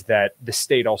is that the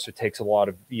state also takes a lot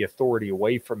of the authority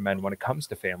away from men when it comes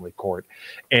to family court.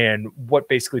 And what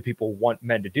basically people want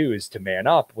men to do is to man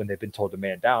up when they've been told to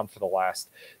man down for the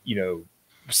last,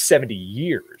 70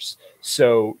 years.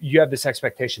 So you have this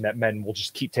expectation that men will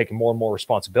just keep taking more and more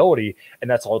responsibility, and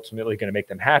that's ultimately going to make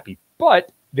them happy.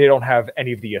 But they don't have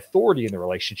any of the authority in the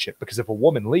relationship, because if a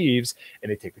woman leaves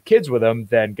and they take the kids with them,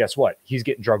 then guess what? He's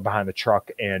getting drugged behind the truck,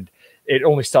 and it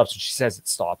only stops when she says it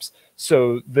stops.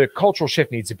 So the cultural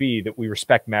shift needs to be that we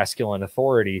respect masculine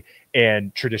authority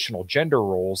and traditional gender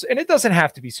roles. And it doesn't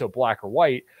have to be so black or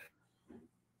white.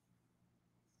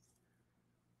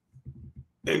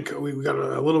 And we got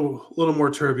a little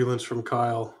more turbulence from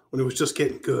Kyle when it was just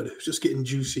getting good. It was just getting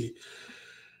juicy.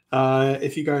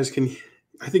 If you guys can,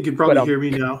 I think you can But probably hear me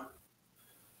now.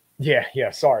 yeah,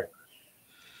 sorry.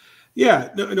 Yeah,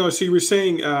 no. So you were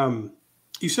saying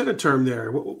You said a term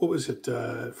there. What was it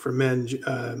for men?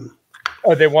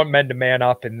 Oh, they want men to man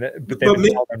up, but they don't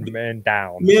tell them man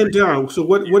down. Man down. So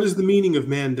what is the meaning of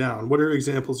man down? What are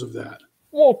examples of that?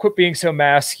 Well, quit being so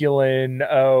masculine.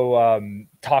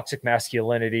 Toxic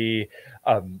masculinity.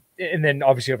 And then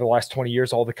obviously over the last 20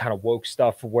 years, all the kind of woke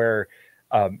stuff where,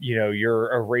 you're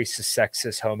a racist,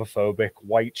 sexist, homophobic,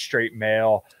 white, straight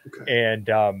male. Okay. And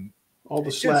all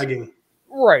the slagging.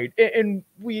 Right. And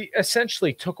we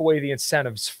essentially took away the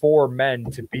incentives for men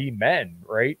to be men,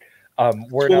 right?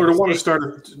 Or to want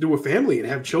to do a family and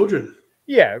have children.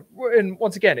 Yeah. And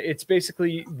once again, it's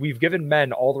basically we've given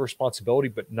men all the responsibility,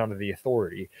 but none of the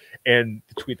authority. And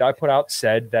the tweet that I put out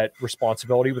said that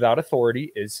responsibility without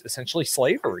authority is essentially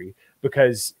slavery,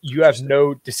 because you have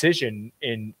no decision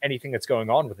in anything that's going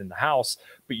on within the house,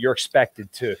 but you're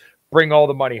expected to bring all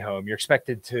the money home. You're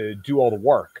expected to do all the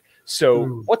work.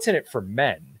 So what's in it for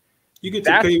men? You get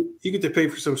to pay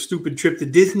for some stupid trip to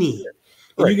Disney.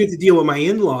 And you get to deal with my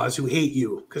in-laws who hate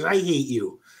you because I hate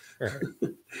you.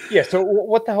 Yeah. So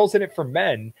what the hell's in it for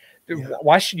men? Yeah.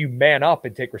 Why should you man up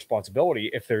and take responsibility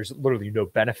if there's literally no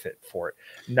benefit for it?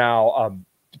 Now,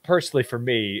 personally for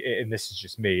me, and this is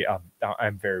just me,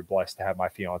 I'm very blessed to have my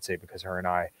fiance because her and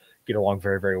I get along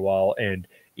very, very well. And,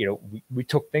 we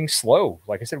took things slow.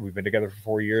 Like I said, we've been together for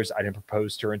 4 years. I didn't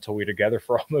propose to her until we were together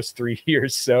for almost 3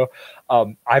 years. So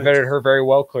I vetted her very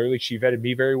well. Clearly, she vetted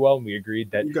me very well. And we agreed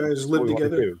that you guys live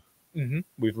together.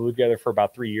 We've lived together for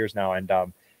about 3 years now. And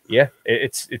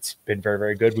it's been very,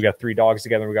 very good. We got 3 dogs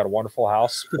together. We got a wonderful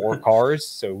house, 4 cars.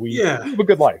 So we have a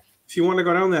good life. If you want to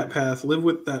go down that path, live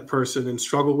with that person and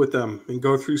struggle with them and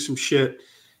go through some shit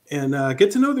and get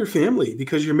to know their family,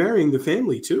 because you're marrying the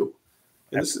family too.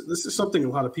 And this is something a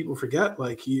lot of people forget.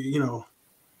 Like, the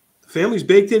family's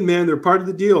baked in, man. They're part of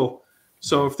the deal.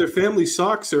 So if their family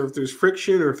sucks, or if there's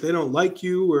friction, or if they don't like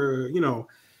you, or,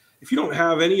 if you don't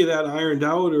have any of that ironed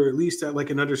out, or at least at like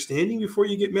an understanding before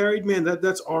you get married, man,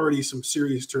 that's already some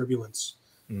serious turbulence,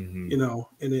 and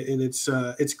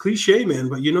it's cliche, man,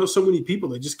 but so many people,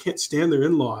 they just can't stand their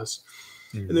in-laws.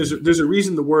 And there's a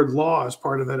reason the word law is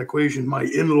part of that equation. My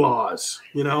in-laws,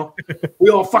 we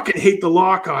all fucking hate the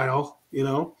law, Kyle,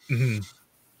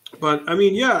 but I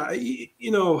mean,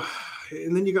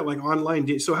 and then you got like online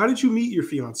dates. So how did you meet your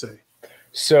fiance?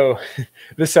 So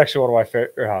this is actually one of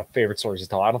my favorite stories to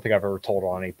tell. I don't think I've ever told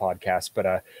on any podcast,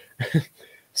 but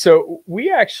so we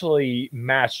actually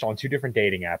matched on 2 different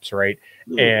dating apps, right?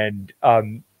 And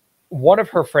one of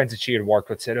her friends that she had worked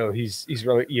with said, "Oh, he's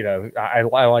really, I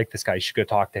like this guy. You should go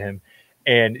talk to him."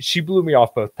 And she blew me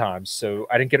off both times, so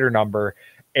I didn't get her number.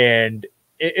 And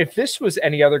if this was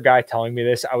any other guy telling me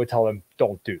this, I would tell him,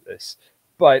 "Don't do this."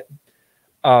 But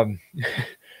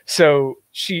so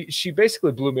she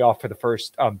basically blew me off for the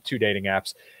first 2 dating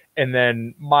apps. And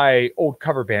then my old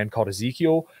cover band called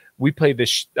Ezekiel, we played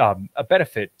this a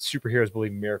benefit, Superheroes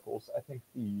Believe in Miracles. I think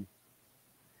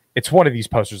it's one of these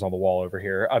posters on the wall over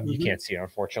here. You can't see it,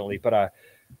 unfortunately. But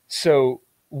so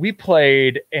we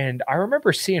played, and I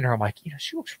remember seeing her. I'm like,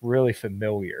 she looks really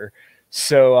familiar.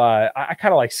 So I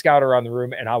kind of like scouted around the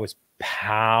room, and I was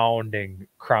pounding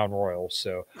Crown Royal.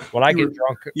 So when I get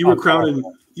drunk, you were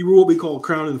what we call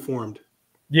Crown informed.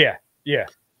 Yeah.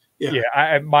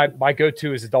 My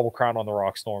go-to is a double Crown on the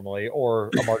rocks normally, or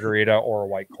a margarita, or a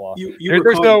White Claw.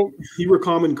 You were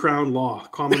common Crown law,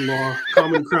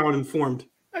 common Crown informed.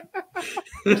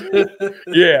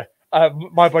 Yeah,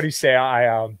 my buddies say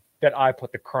that I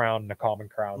put the crown in the common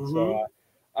Crown.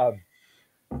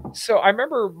 So I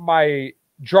remember my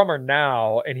drummer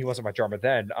now, and he wasn't my drummer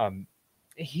then.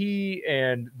 He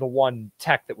and the one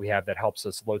tech that we have that helps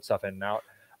us load stuff in and out,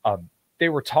 they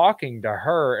were talking to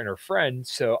her and her friend.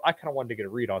 So I kind of wanted to get a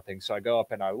read on things. So I go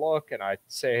up and I look and I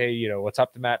say, "Hey, what's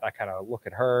up to Matt?" And I kind of look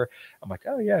at her. I'm like,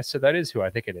 "Oh yeah, so that is who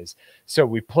I think it is." So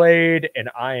we played,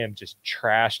 and I am just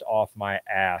trashed off my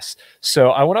ass. So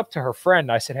I went up to her friend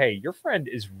and I said, "Hey, your friend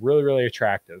is really, really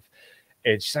attractive."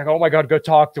 And she's like, "Oh my God, go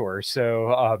talk to her." So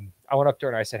I went up to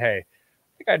her and I said, "Hey,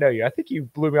 I think I know you. I think you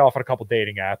blew me off on a couple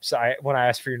dating apps when I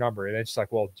asked for your number." And then she's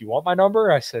like, "Well, do you want my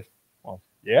number?" I said, "Well,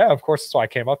 yeah, of course. That's why I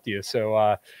came up to you."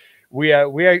 So we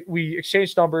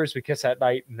exchanged numbers. We kissed that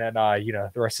night, and then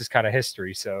the rest is kind of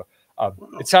history. So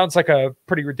it sounds like a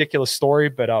pretty ridiculous story,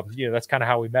 but that's kind of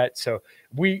how we met. So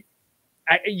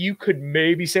you could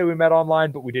maybe say we met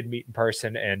online, but we did meet in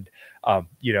person, and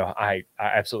I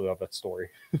absolutely love that story.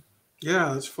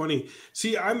 Yeah, that's funny.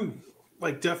 See, I'm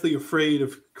like definitely afraid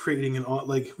of creating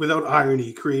without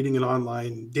irony, creating an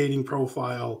online dating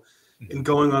profile and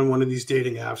going on one of these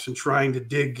dating apps and trying to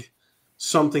dig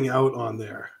something out on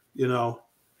there. I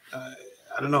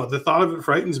don't know. The thought of it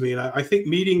frightens me. And I think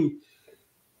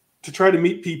to try to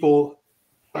meet people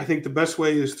I think the best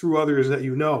way is through others that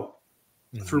you know,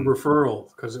 through Mhm.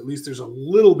 referral, because at least there's a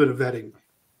little bit of vetting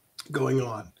going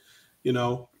on, you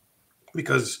know,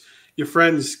 because your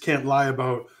friends can't lie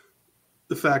about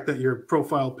the fact that your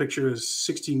profile picture is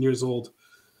 16 years old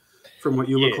from what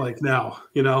you look Yeah. like now,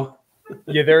 you know?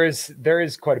 Yeah, there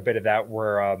is quite a bit of that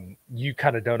where you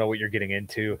kind of don't know what you're getting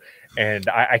into, and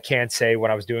I can't say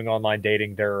when I was doing online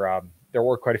dating there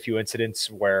were quite a few incidents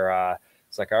where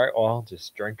it's like, all right, well,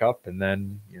 just drink up, and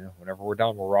then whenever we're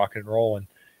done, we're rocking and rolling,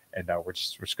 and we're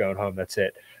just going home. That's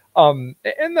it. And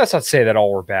that's not to say that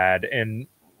all were bad. And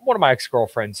one of my ex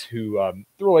girlfriends who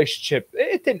the relationship,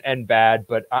 it didn't end bad,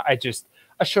 but I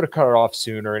should have cut it off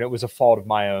sooner, and it was a fault of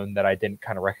my own that I didn't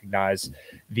kind of recognize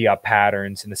the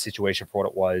patterns and the situation for what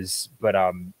it was. But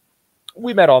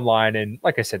we met online, and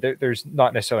like I said, there's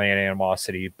not necessarily an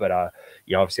animosity, but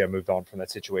obviously I moved on from that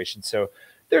situation. So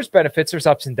there's benefits, there's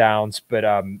ups and downs, but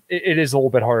it is a little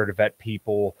bit harder to vet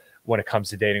people when it comes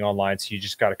to dating online. So you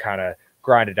just got to kind of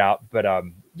grind it out. But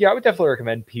yeah, I would definitely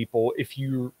recommend people, if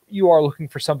you are looking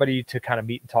for somebody to kind of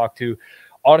meet and talk to.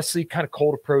 Honestly, kind of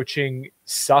cold approaching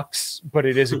sucks, but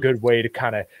it is a good way to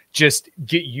kind of just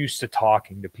get used to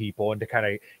talking to people and to kind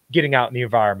of getting out in the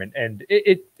environment. And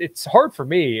it's hard for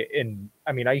me. And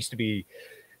I mean, I used to be,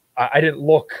 I didn't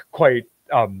look quite,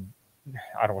 I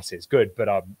don't want to say it's good, but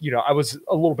I was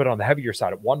a little bit on the heavier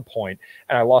side at one point,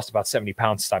 and I lost about 70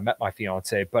 pounds since I met my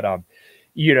fiance. But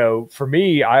for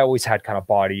me, I always had kind of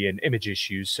body and image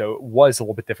issues. So it was a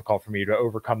little bit difficult for me to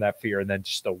overcome that fear and then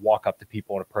just to walk up to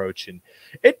people and approach. And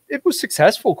it was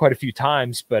successful quite a few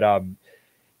times, but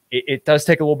it does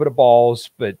take a little bit of balls.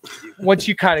 But once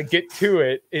you kind of get to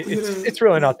it, it's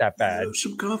really not that bad.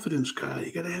 Some confidence, Kyle.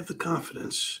 You got to have the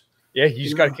confidence. Yeah, you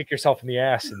just got to kick yourself in the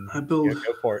ass and go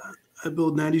for it. I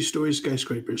build 90-story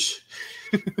skyscrapers.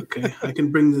 Okay, I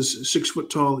can bring this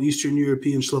 6-foot-tall Eastern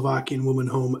European Slovakian woman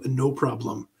home, no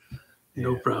problem.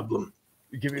 No problem.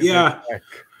 Give me a Big Mac.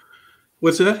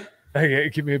 What's that?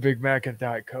 Okay, give me a Big Mac and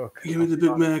Diet Coke. Give me the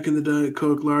Big Mac and the Diet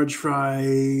Coke, large fry.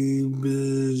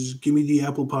 Give me the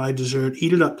apple pie dessert.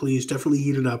 Heat it up, please. Definitely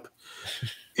heat it up.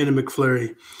 And a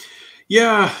McFlurry.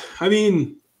 Yeah, I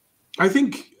mean, I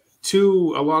think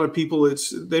too, a lot of people,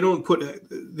 they don't put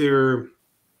their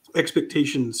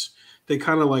expectations. They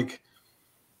kind of like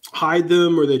hide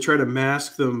them, or they try to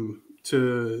mask them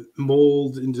to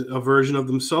mold into a version of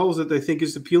themselves that they think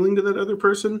is appealing to that other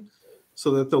person,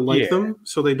 so that they'll like them.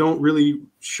 So they don't really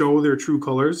show their true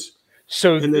colors.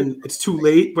 And then it's too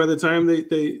late by the time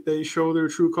they show their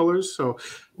true colors. So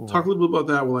talk a little bit about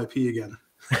that while I pee again.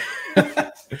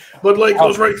 Bud Light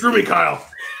goes right through me, Kyle.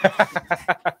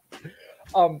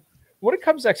 When it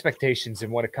comes to expectations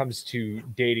and when it comes to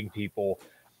dating people,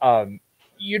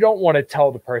 you don't want to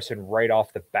tell the person right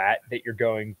off the bat that you're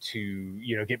going to,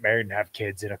 get married and have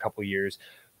kids in a couple of years.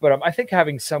 But I think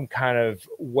having some kind of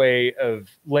way of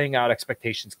laying out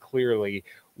expectations clearly,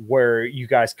 where you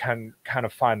guys can kind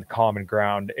of find the common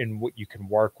ground and what you can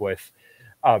work with,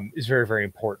 is very, very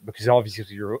important. Because obviously,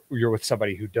 if you're with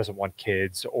somebody who doesn't want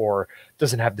kids or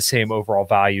doesn't have the same overall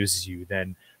values as you,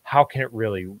 then how can it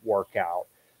really work out?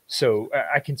 So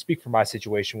I can speak for my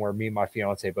situation where me and my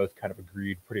fiance both kind of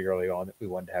agreed pretty early on that we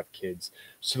wanted to have kids.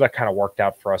 So that kind of worked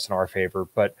out for us in our favor.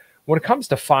 But when it comes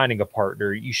to finding a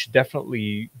partner, you should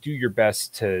definitely do your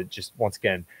best to just, once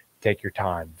again, take your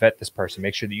time, vet this person,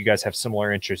 make sure that you guys have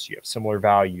similar interests, you have similar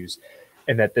values,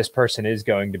 and that this person is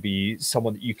going to be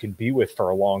someone that you can be with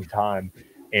for a long time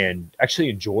and actually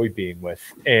enjoy being with.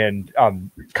 And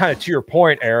kind of to your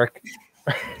point, Eric,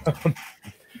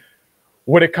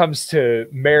 when it comes to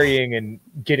marrying and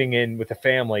getting in with a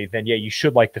family, then yeah, you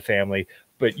should like the family,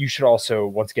 but you should also,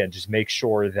 once again, just make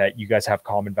sure that you guys have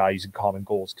common values and common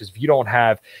goals. Because if you don't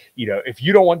have, if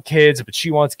you don't want kids, but she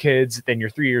wants kids, then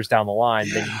you're 3 years down the line,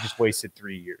 then you just wasted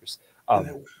 3 years.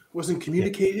 It wasn't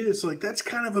communicated. It's like, that's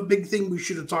kind of a big thing we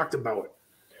should have talked about.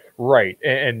 Right.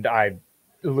 And I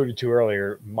alluded to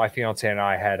earlier, my fiance and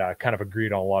I had kind of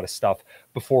agreed on a lot of stuff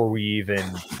before we even,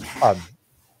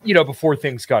 before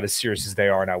things got as serious as they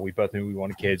are now. We both knew we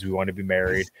wanted kids, we wanted to be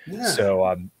married. Yeah.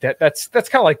 So that's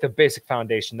kind of like the basic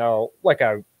foundation. Now, like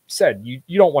I said,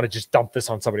 you don't want to just dump this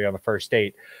on somebody on the first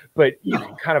date, but you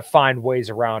can kind of find ways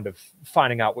around of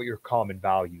finding out what your common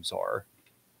values are.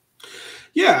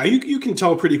 Yeah, you can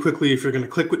tell pretty quickly if you're going to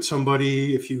click with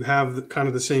somebody, if you have kind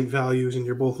of the same values and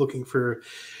you're both looking for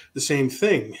the same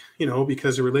thing,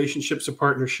 because a relationship's a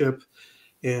partnership.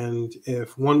 And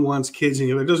if one wants kids and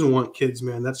the other doesn't want kids,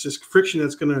 man, that's just friction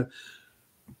that's going to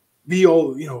be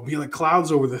be like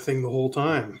clouds over the thing the whole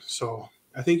time. So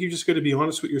I think you just got to be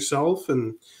honest with yourself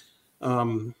and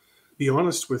be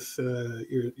honest with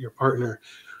your partner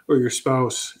or your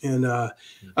spouse. And I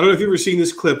don't know if you've ever seen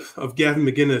this clip of Gavin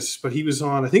McInnes, but he was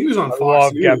on, I think he was on I Fox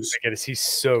love Gavin News. McInnes. He's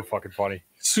so fucking funny.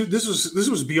 So this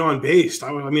was beyond based.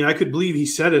 I mean, I could believe he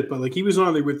said it, but like he was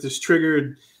on there with this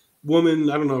triggered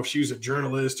woman. I don't know if she was a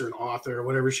journalist or an author or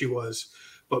whatever she was,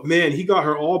 but man, he got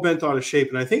her all bent out of shape.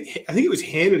 And I think it was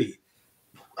Hannity.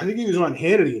 I think he was on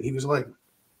Hannity, and he was like,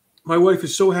 "My wife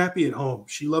is so happy at home.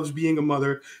 She loves being a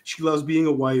mother. She loves being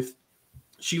a wife.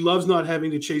 She loves not having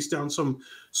to chase down some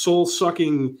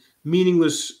soul-sucking,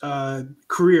 meaningless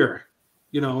career.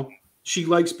 You know, she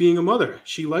likes being a mother.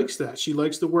 She likes that. She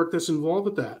likes the work that's involved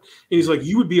with that." And he's like,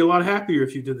 "You would be a lot happier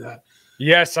if you did that."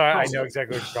 Yes, I know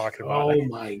exactly what you're talking about. Oh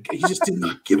my God. He just did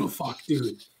not give a fuck,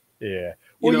 dude. Yeah.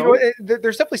 Well, you know,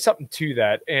 there's definitely something to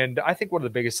that. And I think one of the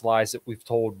biggest lies that we've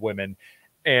told women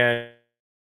and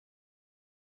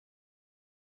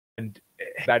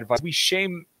bad advice, we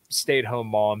shame stay-at-home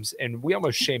moms, and we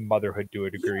almost shame motherhood to a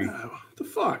degree. Yeah, what the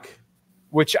fuck?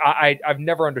 Which I've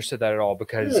never understood that at all,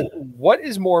 because what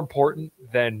is more important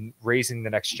than raising the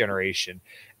next generation?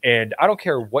 And I don't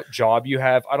care what job you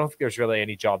have. I don't think there's really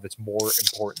any job that's more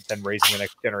important than raising the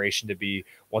next generation to be,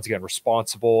 once again,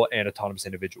 responsible and autonomous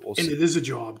individuals. And it is a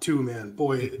job too, man.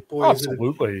 Boy,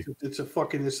 absolutely. It's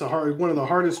one of the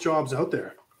hardest jobs out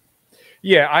there.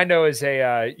 Yeah, I know, as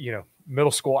a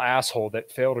middle school asshole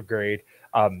that failed a grade.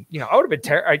 I would have been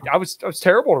I was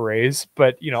terrible to raise,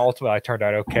 but ultimately I turned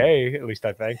out okay, at least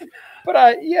I think.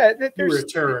 But you were a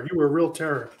terror. You were a real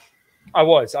terror. I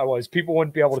was. People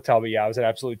wouldn't be able to tell me. Yeah, I was an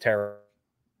absolute terror.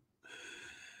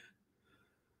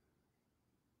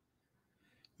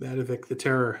 Madovic, the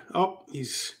terror. Oh,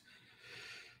 he's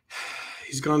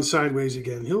gone sideways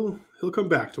again. He'll come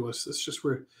back to us. That's just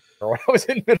where I was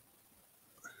in middle.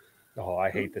 Oh, I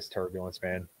hate this turbulence,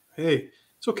 man. Hey,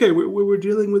 it's okay. We're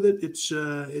dealing with it. It's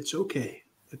okay.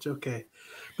 It's okay.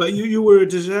 But you were a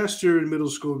disaster in middle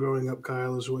school growing up,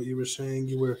 Kyle, is what you were saying.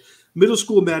 You were middle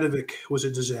school. Madovic was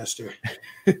a disaster.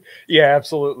 Yeah,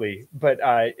 absolutely. But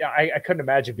I couldn't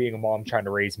imagine being a mom trying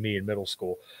to raise me in middle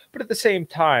school. But at the same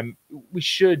time, we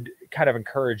should kind of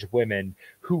encourage women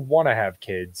who want to have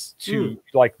kids to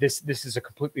like this. This is a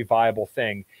completely viable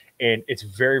thing, and it's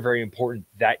very, very important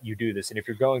that you do this. And if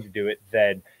you're going to do it,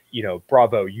 then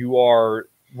bravo, you are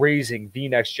raising the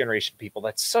next generation of people.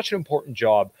 That's such an important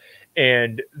job.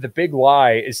 And the big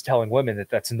lie is telling women that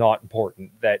that's not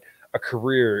important, that a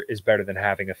career is better than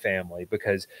having a family.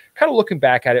 Because kind of looking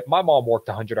back at it, my mom worked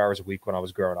 100 hours a week when I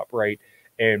was growing up, right?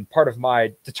 And part of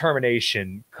my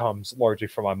determination comes largely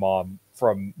from my mom,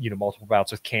 from multiple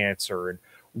bouts with cancer and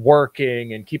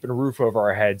working and keeping a roof over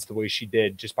our heads the way she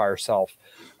did just by herself.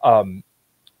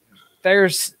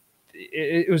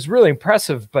 It was really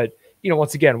impressive, but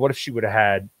once again, what if she would have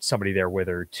had somebody there with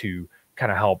her to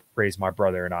kind of help raise my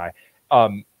brother and I?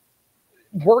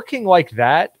 Working like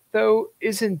that, though,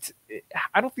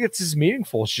 I don't think it's as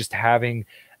meaningful as just having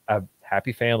a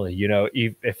happy family.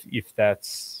 If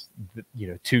that's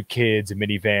 2 kids, a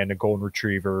minivan, a golden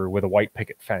retriever with a white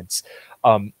picket fence.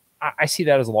 I see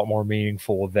that as a lot more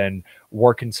meaningful than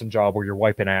working some job where you're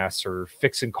wiping ass or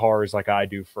fixing cars like I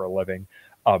do for a living.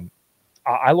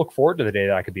 I look forward to the day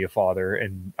that I could be a father,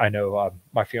 and I know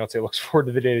my fiance looks forward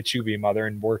to the day that you be a mother,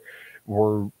 and we're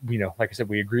like I said,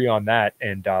 we agree on that,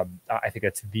 and I think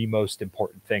that's the most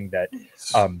important thing that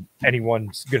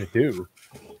anyone's going to do.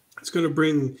 It's going to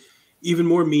bring even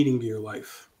more meaning to your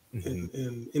life, and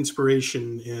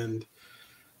inspiration, and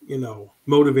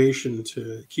motivation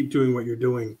to keep doing what you're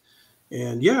doing.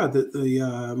 And yeah,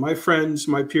 my friends,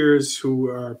 my peers who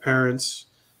are parents.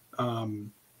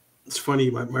 It's funny.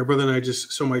 My brother and I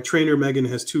so my trainer, Megan,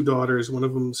 has 2 daughters. One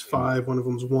of them's 5, one of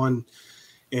them's 1.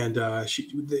 And her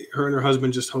and her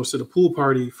husband just hosted a pool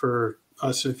party for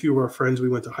us and a few of our friends we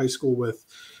went to high school with.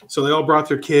 So they all brought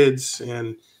their kids,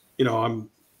 and I'm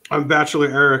Bachelor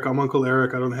Eric. I'm Uncle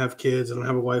Eric. I don't have kids. I don't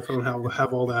have a wife. I don't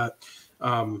have all that.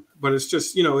 But it's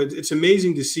just it's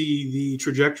amazing to see the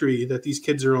trajectory that these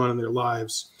kids are on in their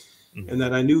lives, and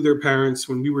that I knew their parents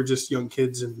when we were just young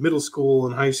kids in middle school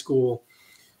and high school.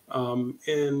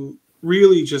 And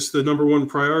really just the number one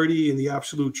priority and the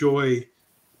absolute joy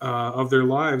of their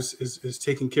lives is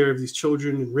taking care of these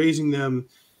children and raising them,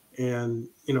 and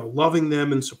loving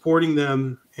them and supporting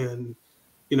them, and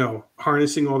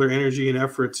harnessing all their energy and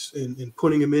efforts and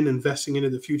putting them investing into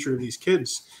the future of these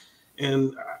kids.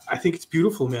 And I think it's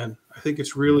beautiful, man. I think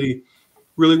it's really,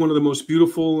 really one of the most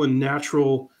beautiful and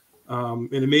natural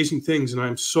and amazing things. And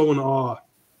I'm so in awe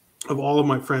of all of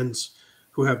my friends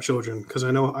who have children, because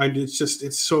I know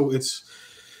it's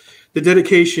the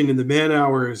dedication and the man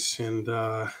hours, and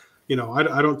I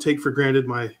don't take for granted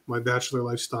my bachelor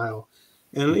lifestyle.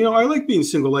 And, you know, I like being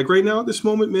single. Like right now at this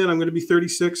moment, man, I'm going to be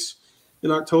 36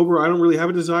 in October. I don't really have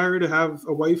a desire to have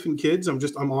a wife and kids.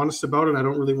 I'm honest about it. I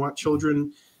don't really want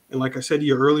children. And like I said to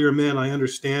you earlier, man, I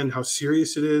understand how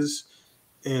serious it is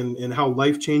and how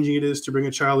life-changing it is to bring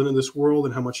a child into this world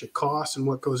and how much it costs and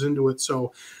what goes into it.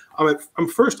 So I'm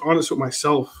first honest with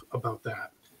myself about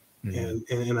that.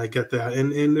 And I get that.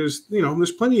 And there's, you know,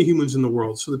 there's plenty of humans in the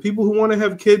world. So the people who want to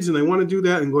have kids and they want to do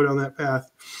that and go down that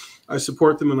path, I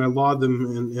support them and I laud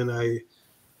them and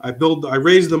I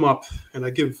raise them up and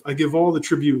I give all the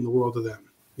tribute in the world to them,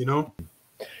 you know?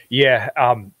 Yeah.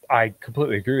 I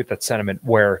completely agree with that sentiment,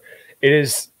 where it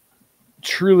is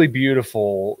truly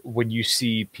beautiful when you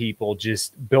see people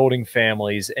just building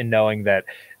families and knowing that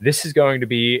this is going to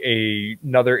be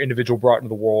another individual brought into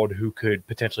the world who could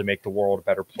potentially make the world a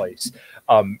better place.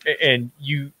 And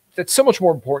that's so much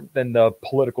more important than the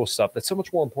political stuff. That's so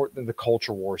much more important than the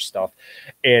culture war stuff.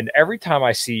 And every time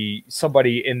I see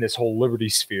somebody in this whole liberty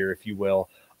sphere, if you will,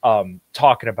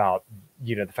 talking about,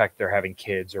 you know, the fact that they're having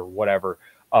kids or whatever,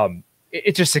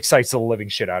 it just excites the living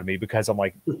shit out of me, because I'm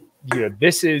like, you know,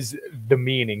 this is the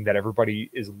meaning that everybody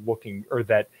is looking, or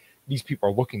that these people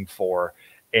are looking for.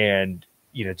 And,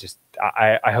 you know, just,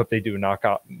 I hope they do a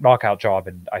knockout job.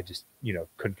 And I just, you know,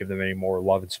 couldn't give them any more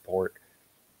love and support.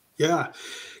 Yeah.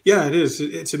 Yeah, it is.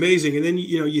 It's amazing. And then,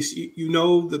 you know, you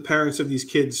know, the parents of these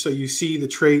kids. So you see the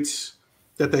traits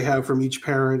that they have from each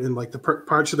parent and like the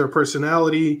parts of their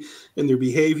personality and their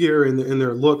behavior and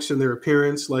their looks and their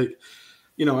appearance. Like,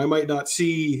 you know, I might not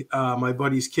see my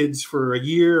buddy's kids for a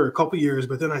year or a couple years,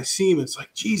 but then I see him. It's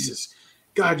like, Jesus,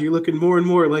 God, you're looking more and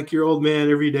more like your old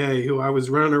man every day, who I was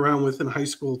running around with in high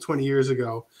school 20 years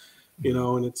ago. You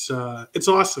know, and it's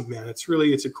awesome, man.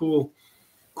 It's a cool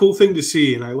thing to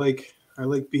see, and I like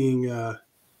being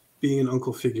an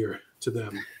uncle figure to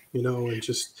them. You know, and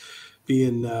just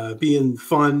being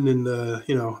fun and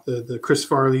the Chris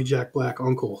Farley, Jack Black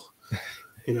uncle.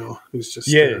 You know, who's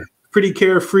just pretty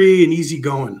carefree and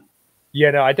easygoing.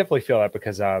 Yeah, no, I definitely feel that,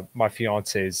 because my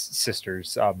fiance's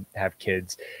sisters have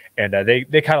kids, and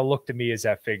they kind of look to me as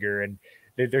that figure, and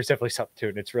there's definitely something to it.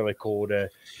 And it's really cool to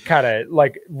kind of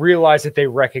like realize that they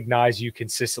recognize you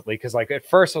consistently. Because like at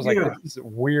first I was like, this is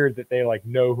weird that they like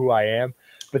know who I am,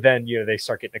 but then, you know, they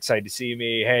start getting excited to see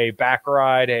me. Hey, back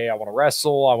ride. Hey, I want to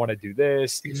wrestle. I want to do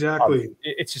this. Exactly.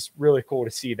 It's just really cool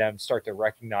to see them start to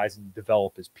recognize and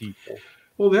develop as people.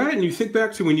 Well, that, and you think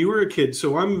back to when you were a kid.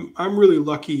 So I'm really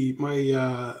lucky.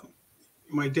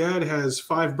 My dad has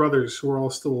 5 brothers who are all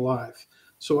still alive.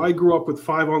 So I grew up with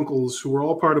 5 uncles who were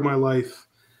all part of my life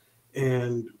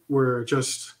and were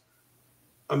just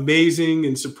amazing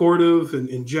and supportive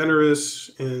and generous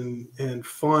and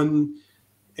fun.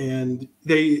 And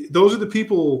those are the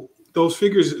people, those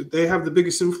figures, they have the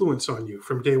biggest influence on you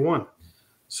from day one.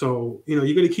 So, you know,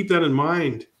 you got to keep that in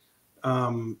mind.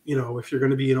 You know, if you're going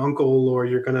to be an uncle or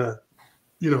you're going to,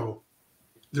 you know,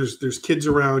 there's kids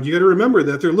around, you got to remember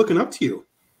that they're looking up to you.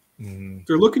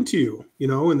 They're looking to you, you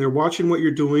know, and they're watching what you're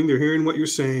doing. They're hearing what you're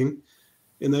saying,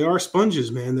 and they are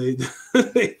sponges, man.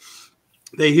 They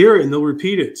hear it and they'll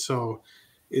repeat it. So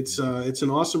it's an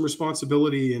awesome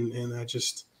responsibility. And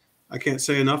I can't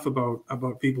say enough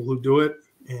about people who do it.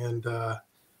 And,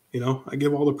 you know, I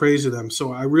give all the praise to them.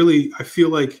 So I feel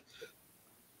like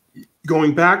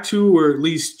going back to, or at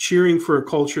least cheering for a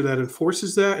culture that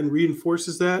enforces that and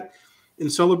reinforces that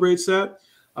and celebrates that.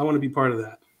 I want to be part of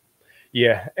that.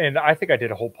 Yeah. And I think I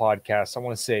did a whole podcast. I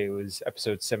want to say it was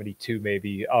episode 72,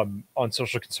 maybe, on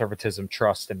social conservatism,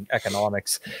 trust, and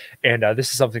economics. And this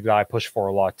is something that I push for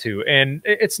a lot too. And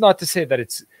it's not to say that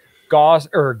it's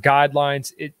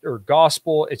guidelines or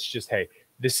gospel. It's just, hey,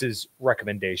 this is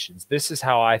recommendations. This is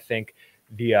how I think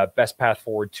the best path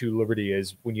forward to liberty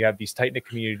is, when you have these tight-knit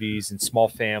communities and small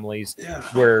families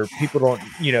where people don't,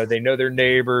 you know, they know their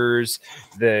neighbors,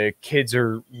 the kids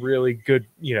are really good,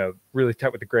 you know, really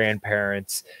tight with the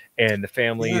grandparents, and the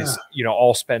families, you know,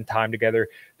 all spend time together.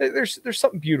 There's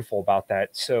something beautiful about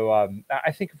that. So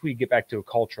I think if we get back to a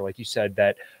culture, like you said,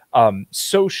 that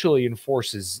socially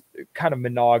enforces kind of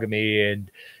monogamy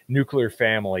and nuclear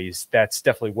families, that's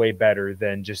definitely way better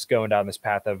than just going down this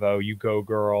path of, oh, you go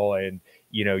girl, and,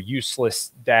 you know,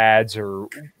 useless dads or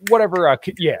whatever.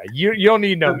 You don't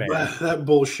need no man. That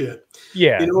bullshit.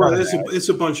 Yeah. You know, it's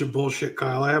a bunch of bullshit,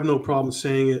 Kyle. I have no problem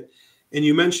saying it. And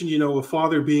you mentioned, you know, a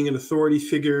father being an authority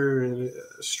figure and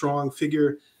a strong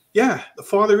figure. Yeah, the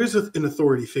father is an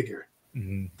authority figure.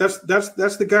 Mm-hmm. That's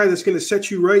the guy that's going to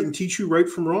set you right and teach you right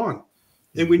from wrong.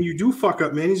 And when you do fuck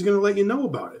up, man, he's going to let you know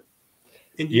about it.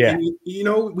 And you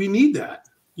know, we need that.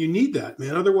 You need that,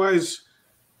 man. Otherwise,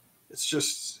 it's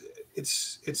just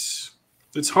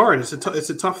it's hard. It's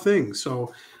a tough thing.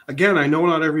 So again, I know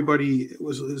not everybody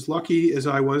was as lucky as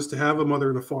I was to have a mother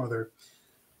and a father,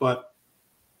 but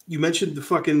you mentioned the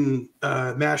fucking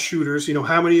mass shooters. You know,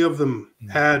 how many of them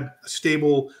had a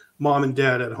stable mom and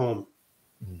dad at home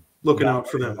looking out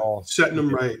for them, setting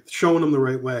them right, showing them the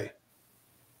right way?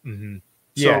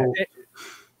 Yeah.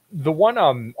 The one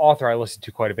author I listened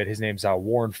to quite a bit, his name's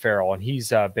Warren Farrell, and he's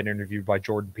been interviewed by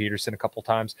Jordan Peterson a couple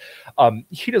times.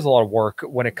 He does a lot of work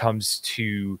when it comes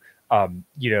to,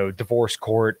 you know, divorce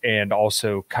court and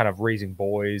also kind of raising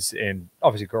boys and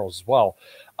obviously girls as well.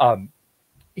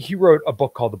 He wrote a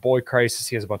book called The Boy Crisis.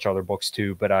 He has a bunch of other books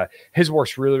too, but his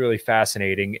work's really, really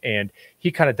fascinating. And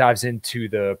he kind of dives into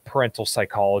the parental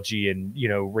psychology and, you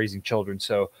know, raising children.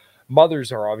 So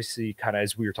mothers are obviously kind of,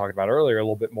 as we were talking about earlier, a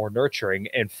little bit more nurturing,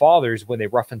 and fathers, when they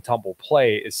rough and tumble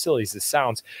play, as silly as this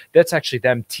sounds, that's actually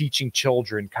them teaching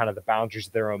children kind of the boundaries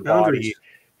of their own body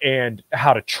and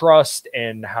how to trust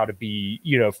and how to be,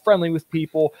 you know, friendly with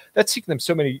people. That's teaching them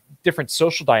so many different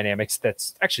social dynamics.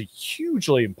 That's actually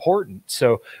hugely important.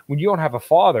 So when you don't have a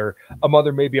father, a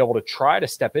mother may be able to try to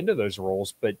step into those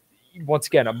roles, but once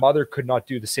again, a mother could not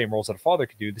do the same roles that a father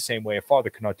could do, the same way a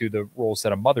father could not do the roles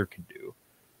that a mother can do.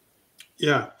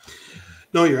 Yeah,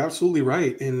 no, you're absolutely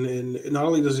right. And not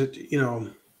only does it, you know,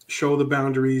 show the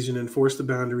boundaries and enforce the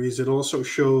boundaries, it also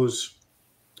shows,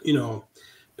 you know,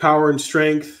 power and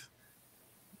strength.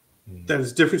 That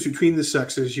is difference between the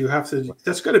sexes. You have to,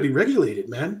 that's got to be regulated,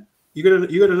 man. You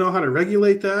gotta know how to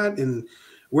regulate that and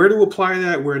where to apply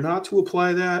that, where not to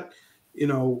apply that, you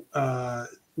know,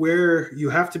 where you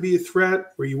have to be a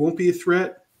threat, where you won't be a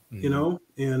threat, you know,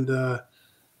 and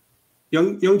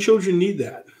young children need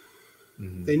that.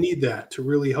 They need that to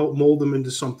really help mold them into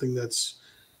something that's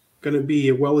going to be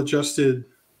a well-adjusted,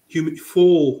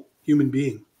 full human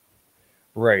being.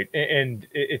 Right. And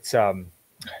it's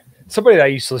somebody that I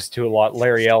used to listen to a lot,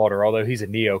 Larry Elder, although he's a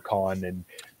neocon and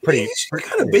pretty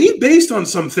kind of based on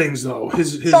some things, though.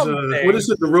 His what is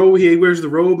it? The robe, he wears the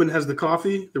robe and has the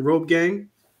coffee, the Robe Gang.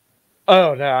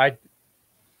 Oh, no,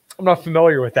 I'm not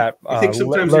familiar with that. I think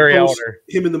sometimes Larry Elder,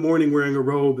 him in the morning wearing a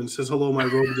robe and says "Hello, my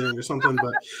Robe Gang" or something.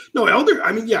 But no, Elder.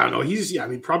 I mean, yeah, no, I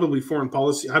mean, probably foreign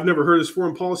policy. I've never heard his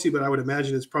foreign policy, but I would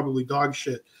imagine it's probably dog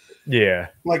shit. Yeah,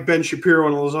 like Ben Shapiro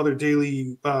and all those other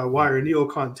Daily Wire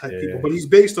neocon type people. But he's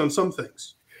based on some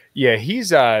things. Yeah, he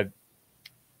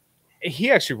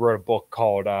actually wrote a book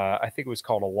called I think it was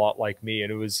called A Lot Like Me,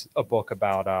 and it was a book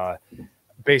about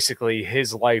basically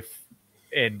his life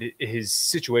and his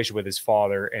situation with his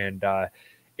father, and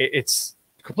it's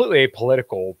completely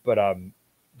apolitical, but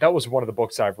that was one of the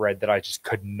books I've read that I just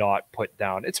could not put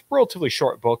down. It's a relatively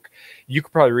short book. You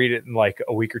could probably read it in like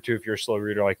a week or two if you're a slow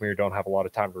reader like me or don't have a lot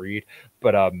of time to read,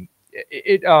 but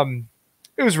it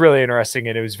was really interesting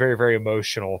and it was very, very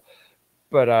emotional,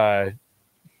 but I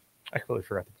completely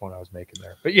forgot the point I was making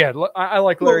there. But yeah, I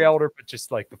like Larry Elder, but just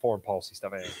like the foreign policy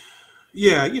stuff.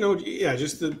 Yeah, you know, yeah,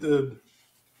 just the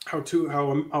how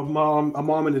a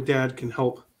mom and a dad can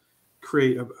help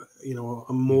create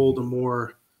a mold a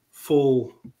more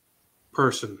full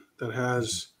person that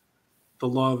has the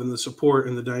love and the support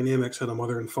and the dynamics that a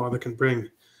mother and father can bring.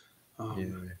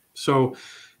 So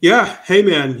yeah, hey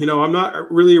man, you know, I'm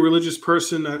not really a religious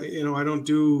person. I don't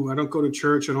go to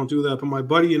church. I don't do that. But my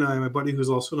buddy who's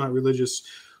also not religious,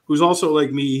 who's also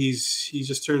like me, he's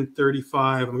just turned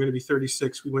 35. I'm going to be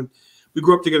 36. We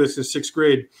grew up together since 6th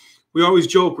grade. We always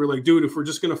joke. We're like, dude, if we're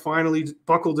just going to finally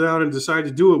buckle down and decide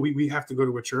to do it, we have to go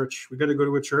to a church. We got to go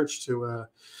to a church to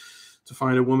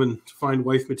find a woman, to find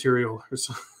wife material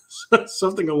or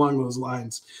something along those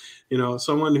lines. You know,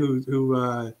 someone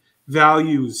who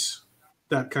values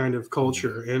that kind of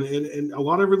culture. And a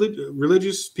lot of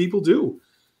religious people do.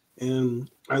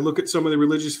 And I look at some of the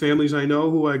religious families I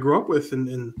know who I grew up with,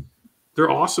 and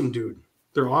they're awesome, dude.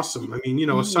 They're awesome. I mean, you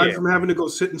know, aside from having to go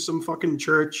sit in some fucking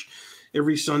church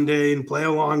every Sunday and play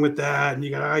along with that,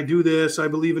 and I do this, I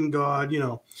believe in God, you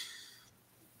know,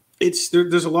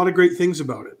 there's a lot of great things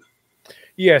about it.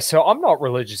 Yeah, so I'm not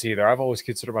religious either. I've always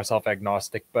considered myself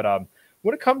agnostic, but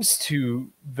when it comes to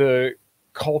the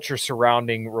culture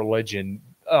surrounding religion,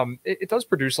 it does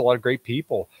produce a lot of great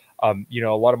people. You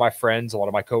know, a lot of my friends, a lot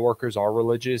of my coworkers are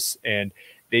religious, and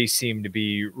they seem to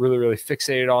be really, really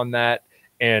fixated on that.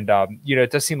 And you know,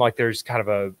 it does seem like there's kind of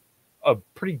a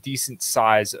pretty decent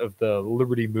size of the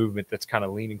liberty movement that's kind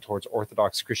of leaning towards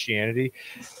Orthodox Christianity.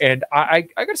 And I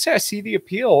got to say, I see the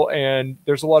appeal, and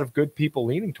there's a lot of good people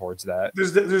leaning towards that.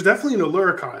 There's definitely an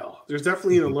allure, Kyle. There's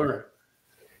definitely an allure.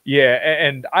 Yeah.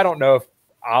 And I don't know if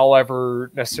I'll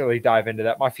ever necessarily dive into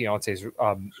that. My fiance's,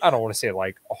 I don't want to say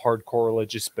like a hardcore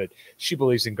religious, but she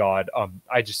believes in God.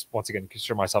 I just, once again,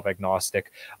 consider myself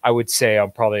agnostic. I would say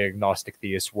I'm probably agnostic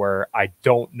theist where I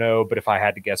don't know, but if I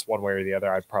had to guess one way or the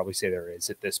other, I'd probably say there is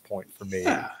at this point for me.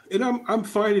 Yeah, and I'm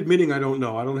fine admitting I don't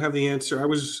know. I don't have the answer.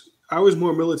 I was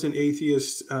more militant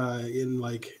atheist in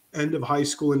like end of high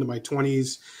school into my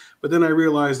 20s, but then I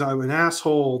realized I'm an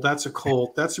asshole. That's a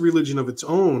cult. That's a religion of its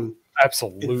own.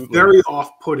 Absolutely. It's very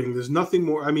off-putting. There's nothing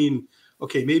more. I mean,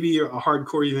 okay, maybe you're a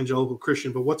hardcore evangelical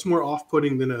Christian, but what's more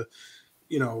off-putting than a,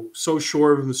 so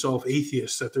sure of himself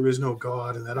atheist that there is no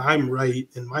God and that I'm right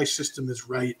and my system is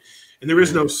right and there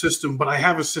is no system, but I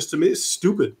have a system. It's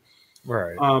stupid.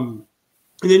 Right.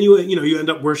 And then you end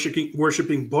up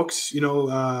worshiping books.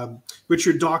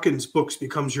 Richard Dawkins' books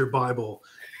becomes your Bible.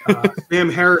 Sam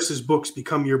Harris's books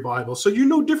become your Bible. So you're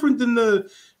no different than the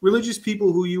religious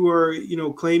people who you are,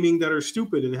 claiming that are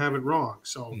stupid and have it wrong.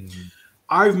 So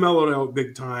I've mellowed out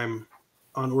big time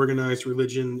on organized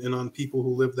religion and on people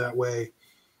who live that way.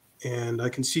 And I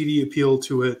can see the appeal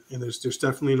to it. And there's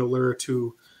definitely an allure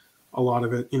to a lot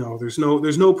of it. There's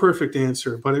no perfect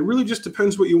answer, but it really just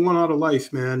depends what you want out of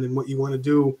life, man, and what you want to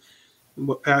do and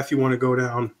what path you want to go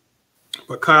down.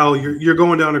 But Kyle, you're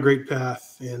going down a great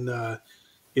path, and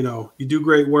you do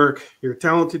great work. You're a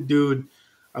talented dude.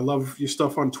 I love your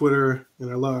stuff on Twitter,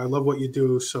 and I love what you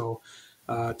do. So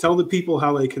tell the people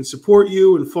how they can support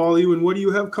you and follow you, and what do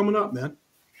you have coming up, man?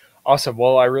 Awesome.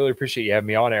 Well, I really appreciate you having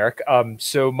me on, Eric.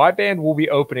 So my band will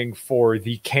be opening for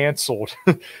the canceled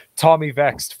Tommy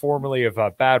Vexed, formerly of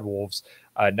Bad Wolves,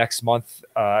 next month.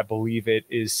 I believe it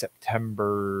is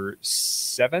September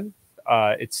 7th.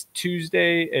 It's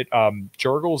Tuesday at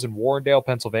Jurgles in Warrendale,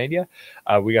 Pennsylvania.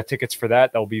 We got tickets for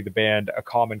that. That'll be the band A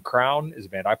Common Crown is a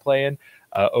band I play in.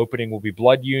 Opening will be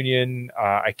Blood Union.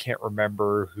 I can't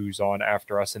remember who's on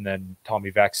after us, and then Tommy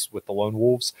Vex with the Lone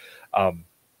Wolves.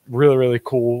 Really, really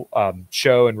cool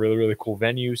show and really, really cool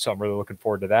venue. So I'm really looking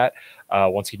forward to that.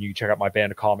 Once again, you can check out my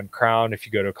band, A Common Crown. If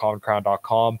you go to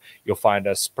commoncrown.com, you'll find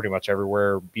us pretty much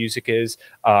everywhere music is.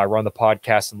 I run the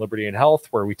podcast in Liberty and Health,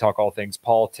 where we talk all things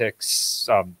politics,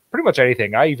 pretty much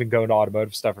anything. I even go into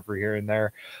automotive stuff every here and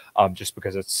there, just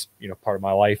because it's part of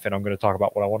my life, and I'm going to talk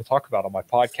about what I want to talk about on my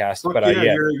podcast. But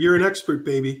yeah, you're an expert,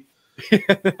 baby.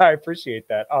 I appreciate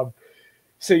that.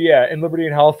 So yeah, in Liberty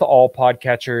and Health, all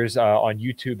podcatchers on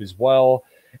YouTube as well.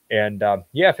 And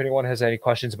if anyone has any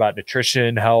questions about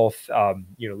nutrition, health,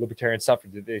 libertarian stuff, or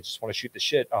they just want to shoot the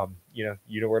shit, you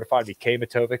know where to find me. K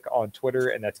Matovic on Twitter,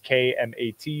 and that's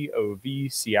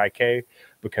KMATOVCIK,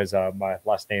 because my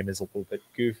last name is a little bit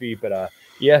goofy. But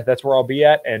that's where I'll be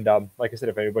at. And like I said,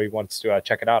 if anybody wants to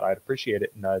check it out, I'd appreciate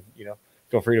it. And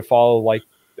feel free to follow, all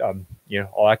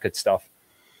that good stuff.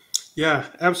 Yeah,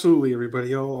 absolutely,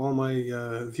 everybody. All my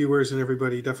viewers and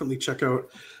everybody, definitely check out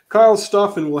Kyle's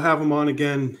stuff, and we'll have him on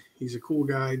again. He's a cool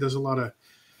guy. He does a lot of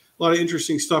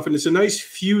interesting stuff, and it's a nice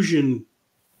fusion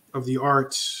of the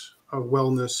arts, of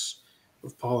wellness,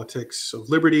 of politics, of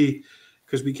liberty,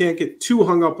 because we can't get too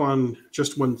hung up on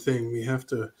just one thing. We have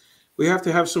to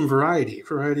have some variety.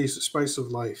 Variety is the spice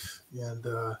of life. And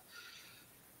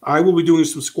I will be doing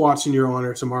some squats in your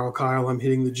honor tomorrow, Kyle. I'm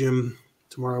hitting the gym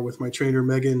tomorrow with my trainer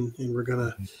Megan, and we're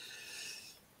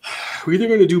either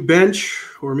gonna do bench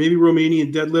or maybe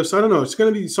Romanian deadlifts. I don't know. It's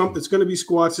gonna be something. It's gonna be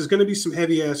squats. There's gonna be some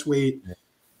heavy ass weight.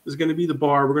 There's gonna be the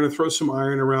bar. We're gonna throw some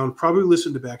iron around. Probably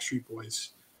listen to Backstreet Boys.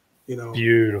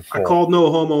 Beautiful. I called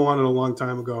No Homo on it a long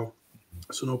time ago,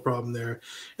 so no problem there.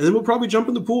 And then we'll probably jump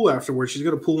in the pool afterwards. She's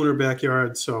got a pool in her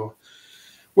backyard, so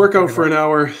work out for an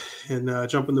hour and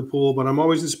jump in the pool. But I'm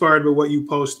always inspired by what you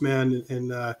post, man,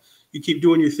 and you keep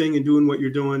doing your thing and doing what you're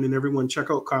doing. And everyone,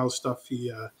 check out Kyle's stuff. He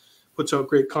puts out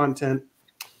great content,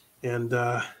 and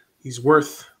he's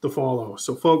worth the follow.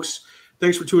 So, folks,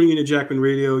 thanks for tuning in to Jackman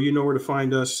Radio. You know where to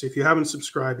find us. If you haven't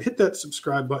subscribed, hit that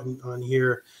subscribe button on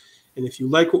here. And if you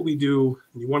like what we do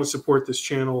and you want to support this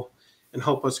channel and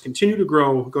help us continue to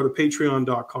grow, go to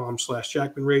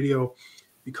patreon.com/Jackman Radio.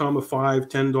 Become a $5,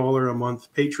 $10 a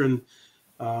month patron.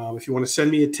 If you want to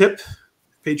send me a tip,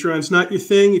 Patreon's not your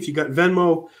thing. If you got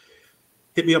Venmo,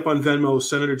 hit me up on Venmo,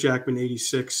 Senator Jackman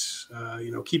 86.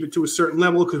 Keep it to a certain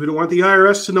level because we don't want the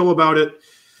IRS to know about it.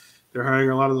 They're hiring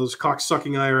a lot of those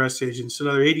cock-sucking IRS agents.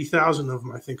 Another 80,000 of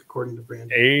them, I think, according to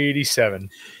Brandon.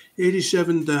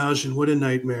 87,000. What a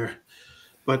nightmare.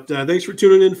 But thanks for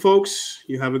tuning in, folks.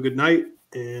 You have a good night,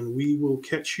 and we will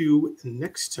catch you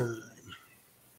next time.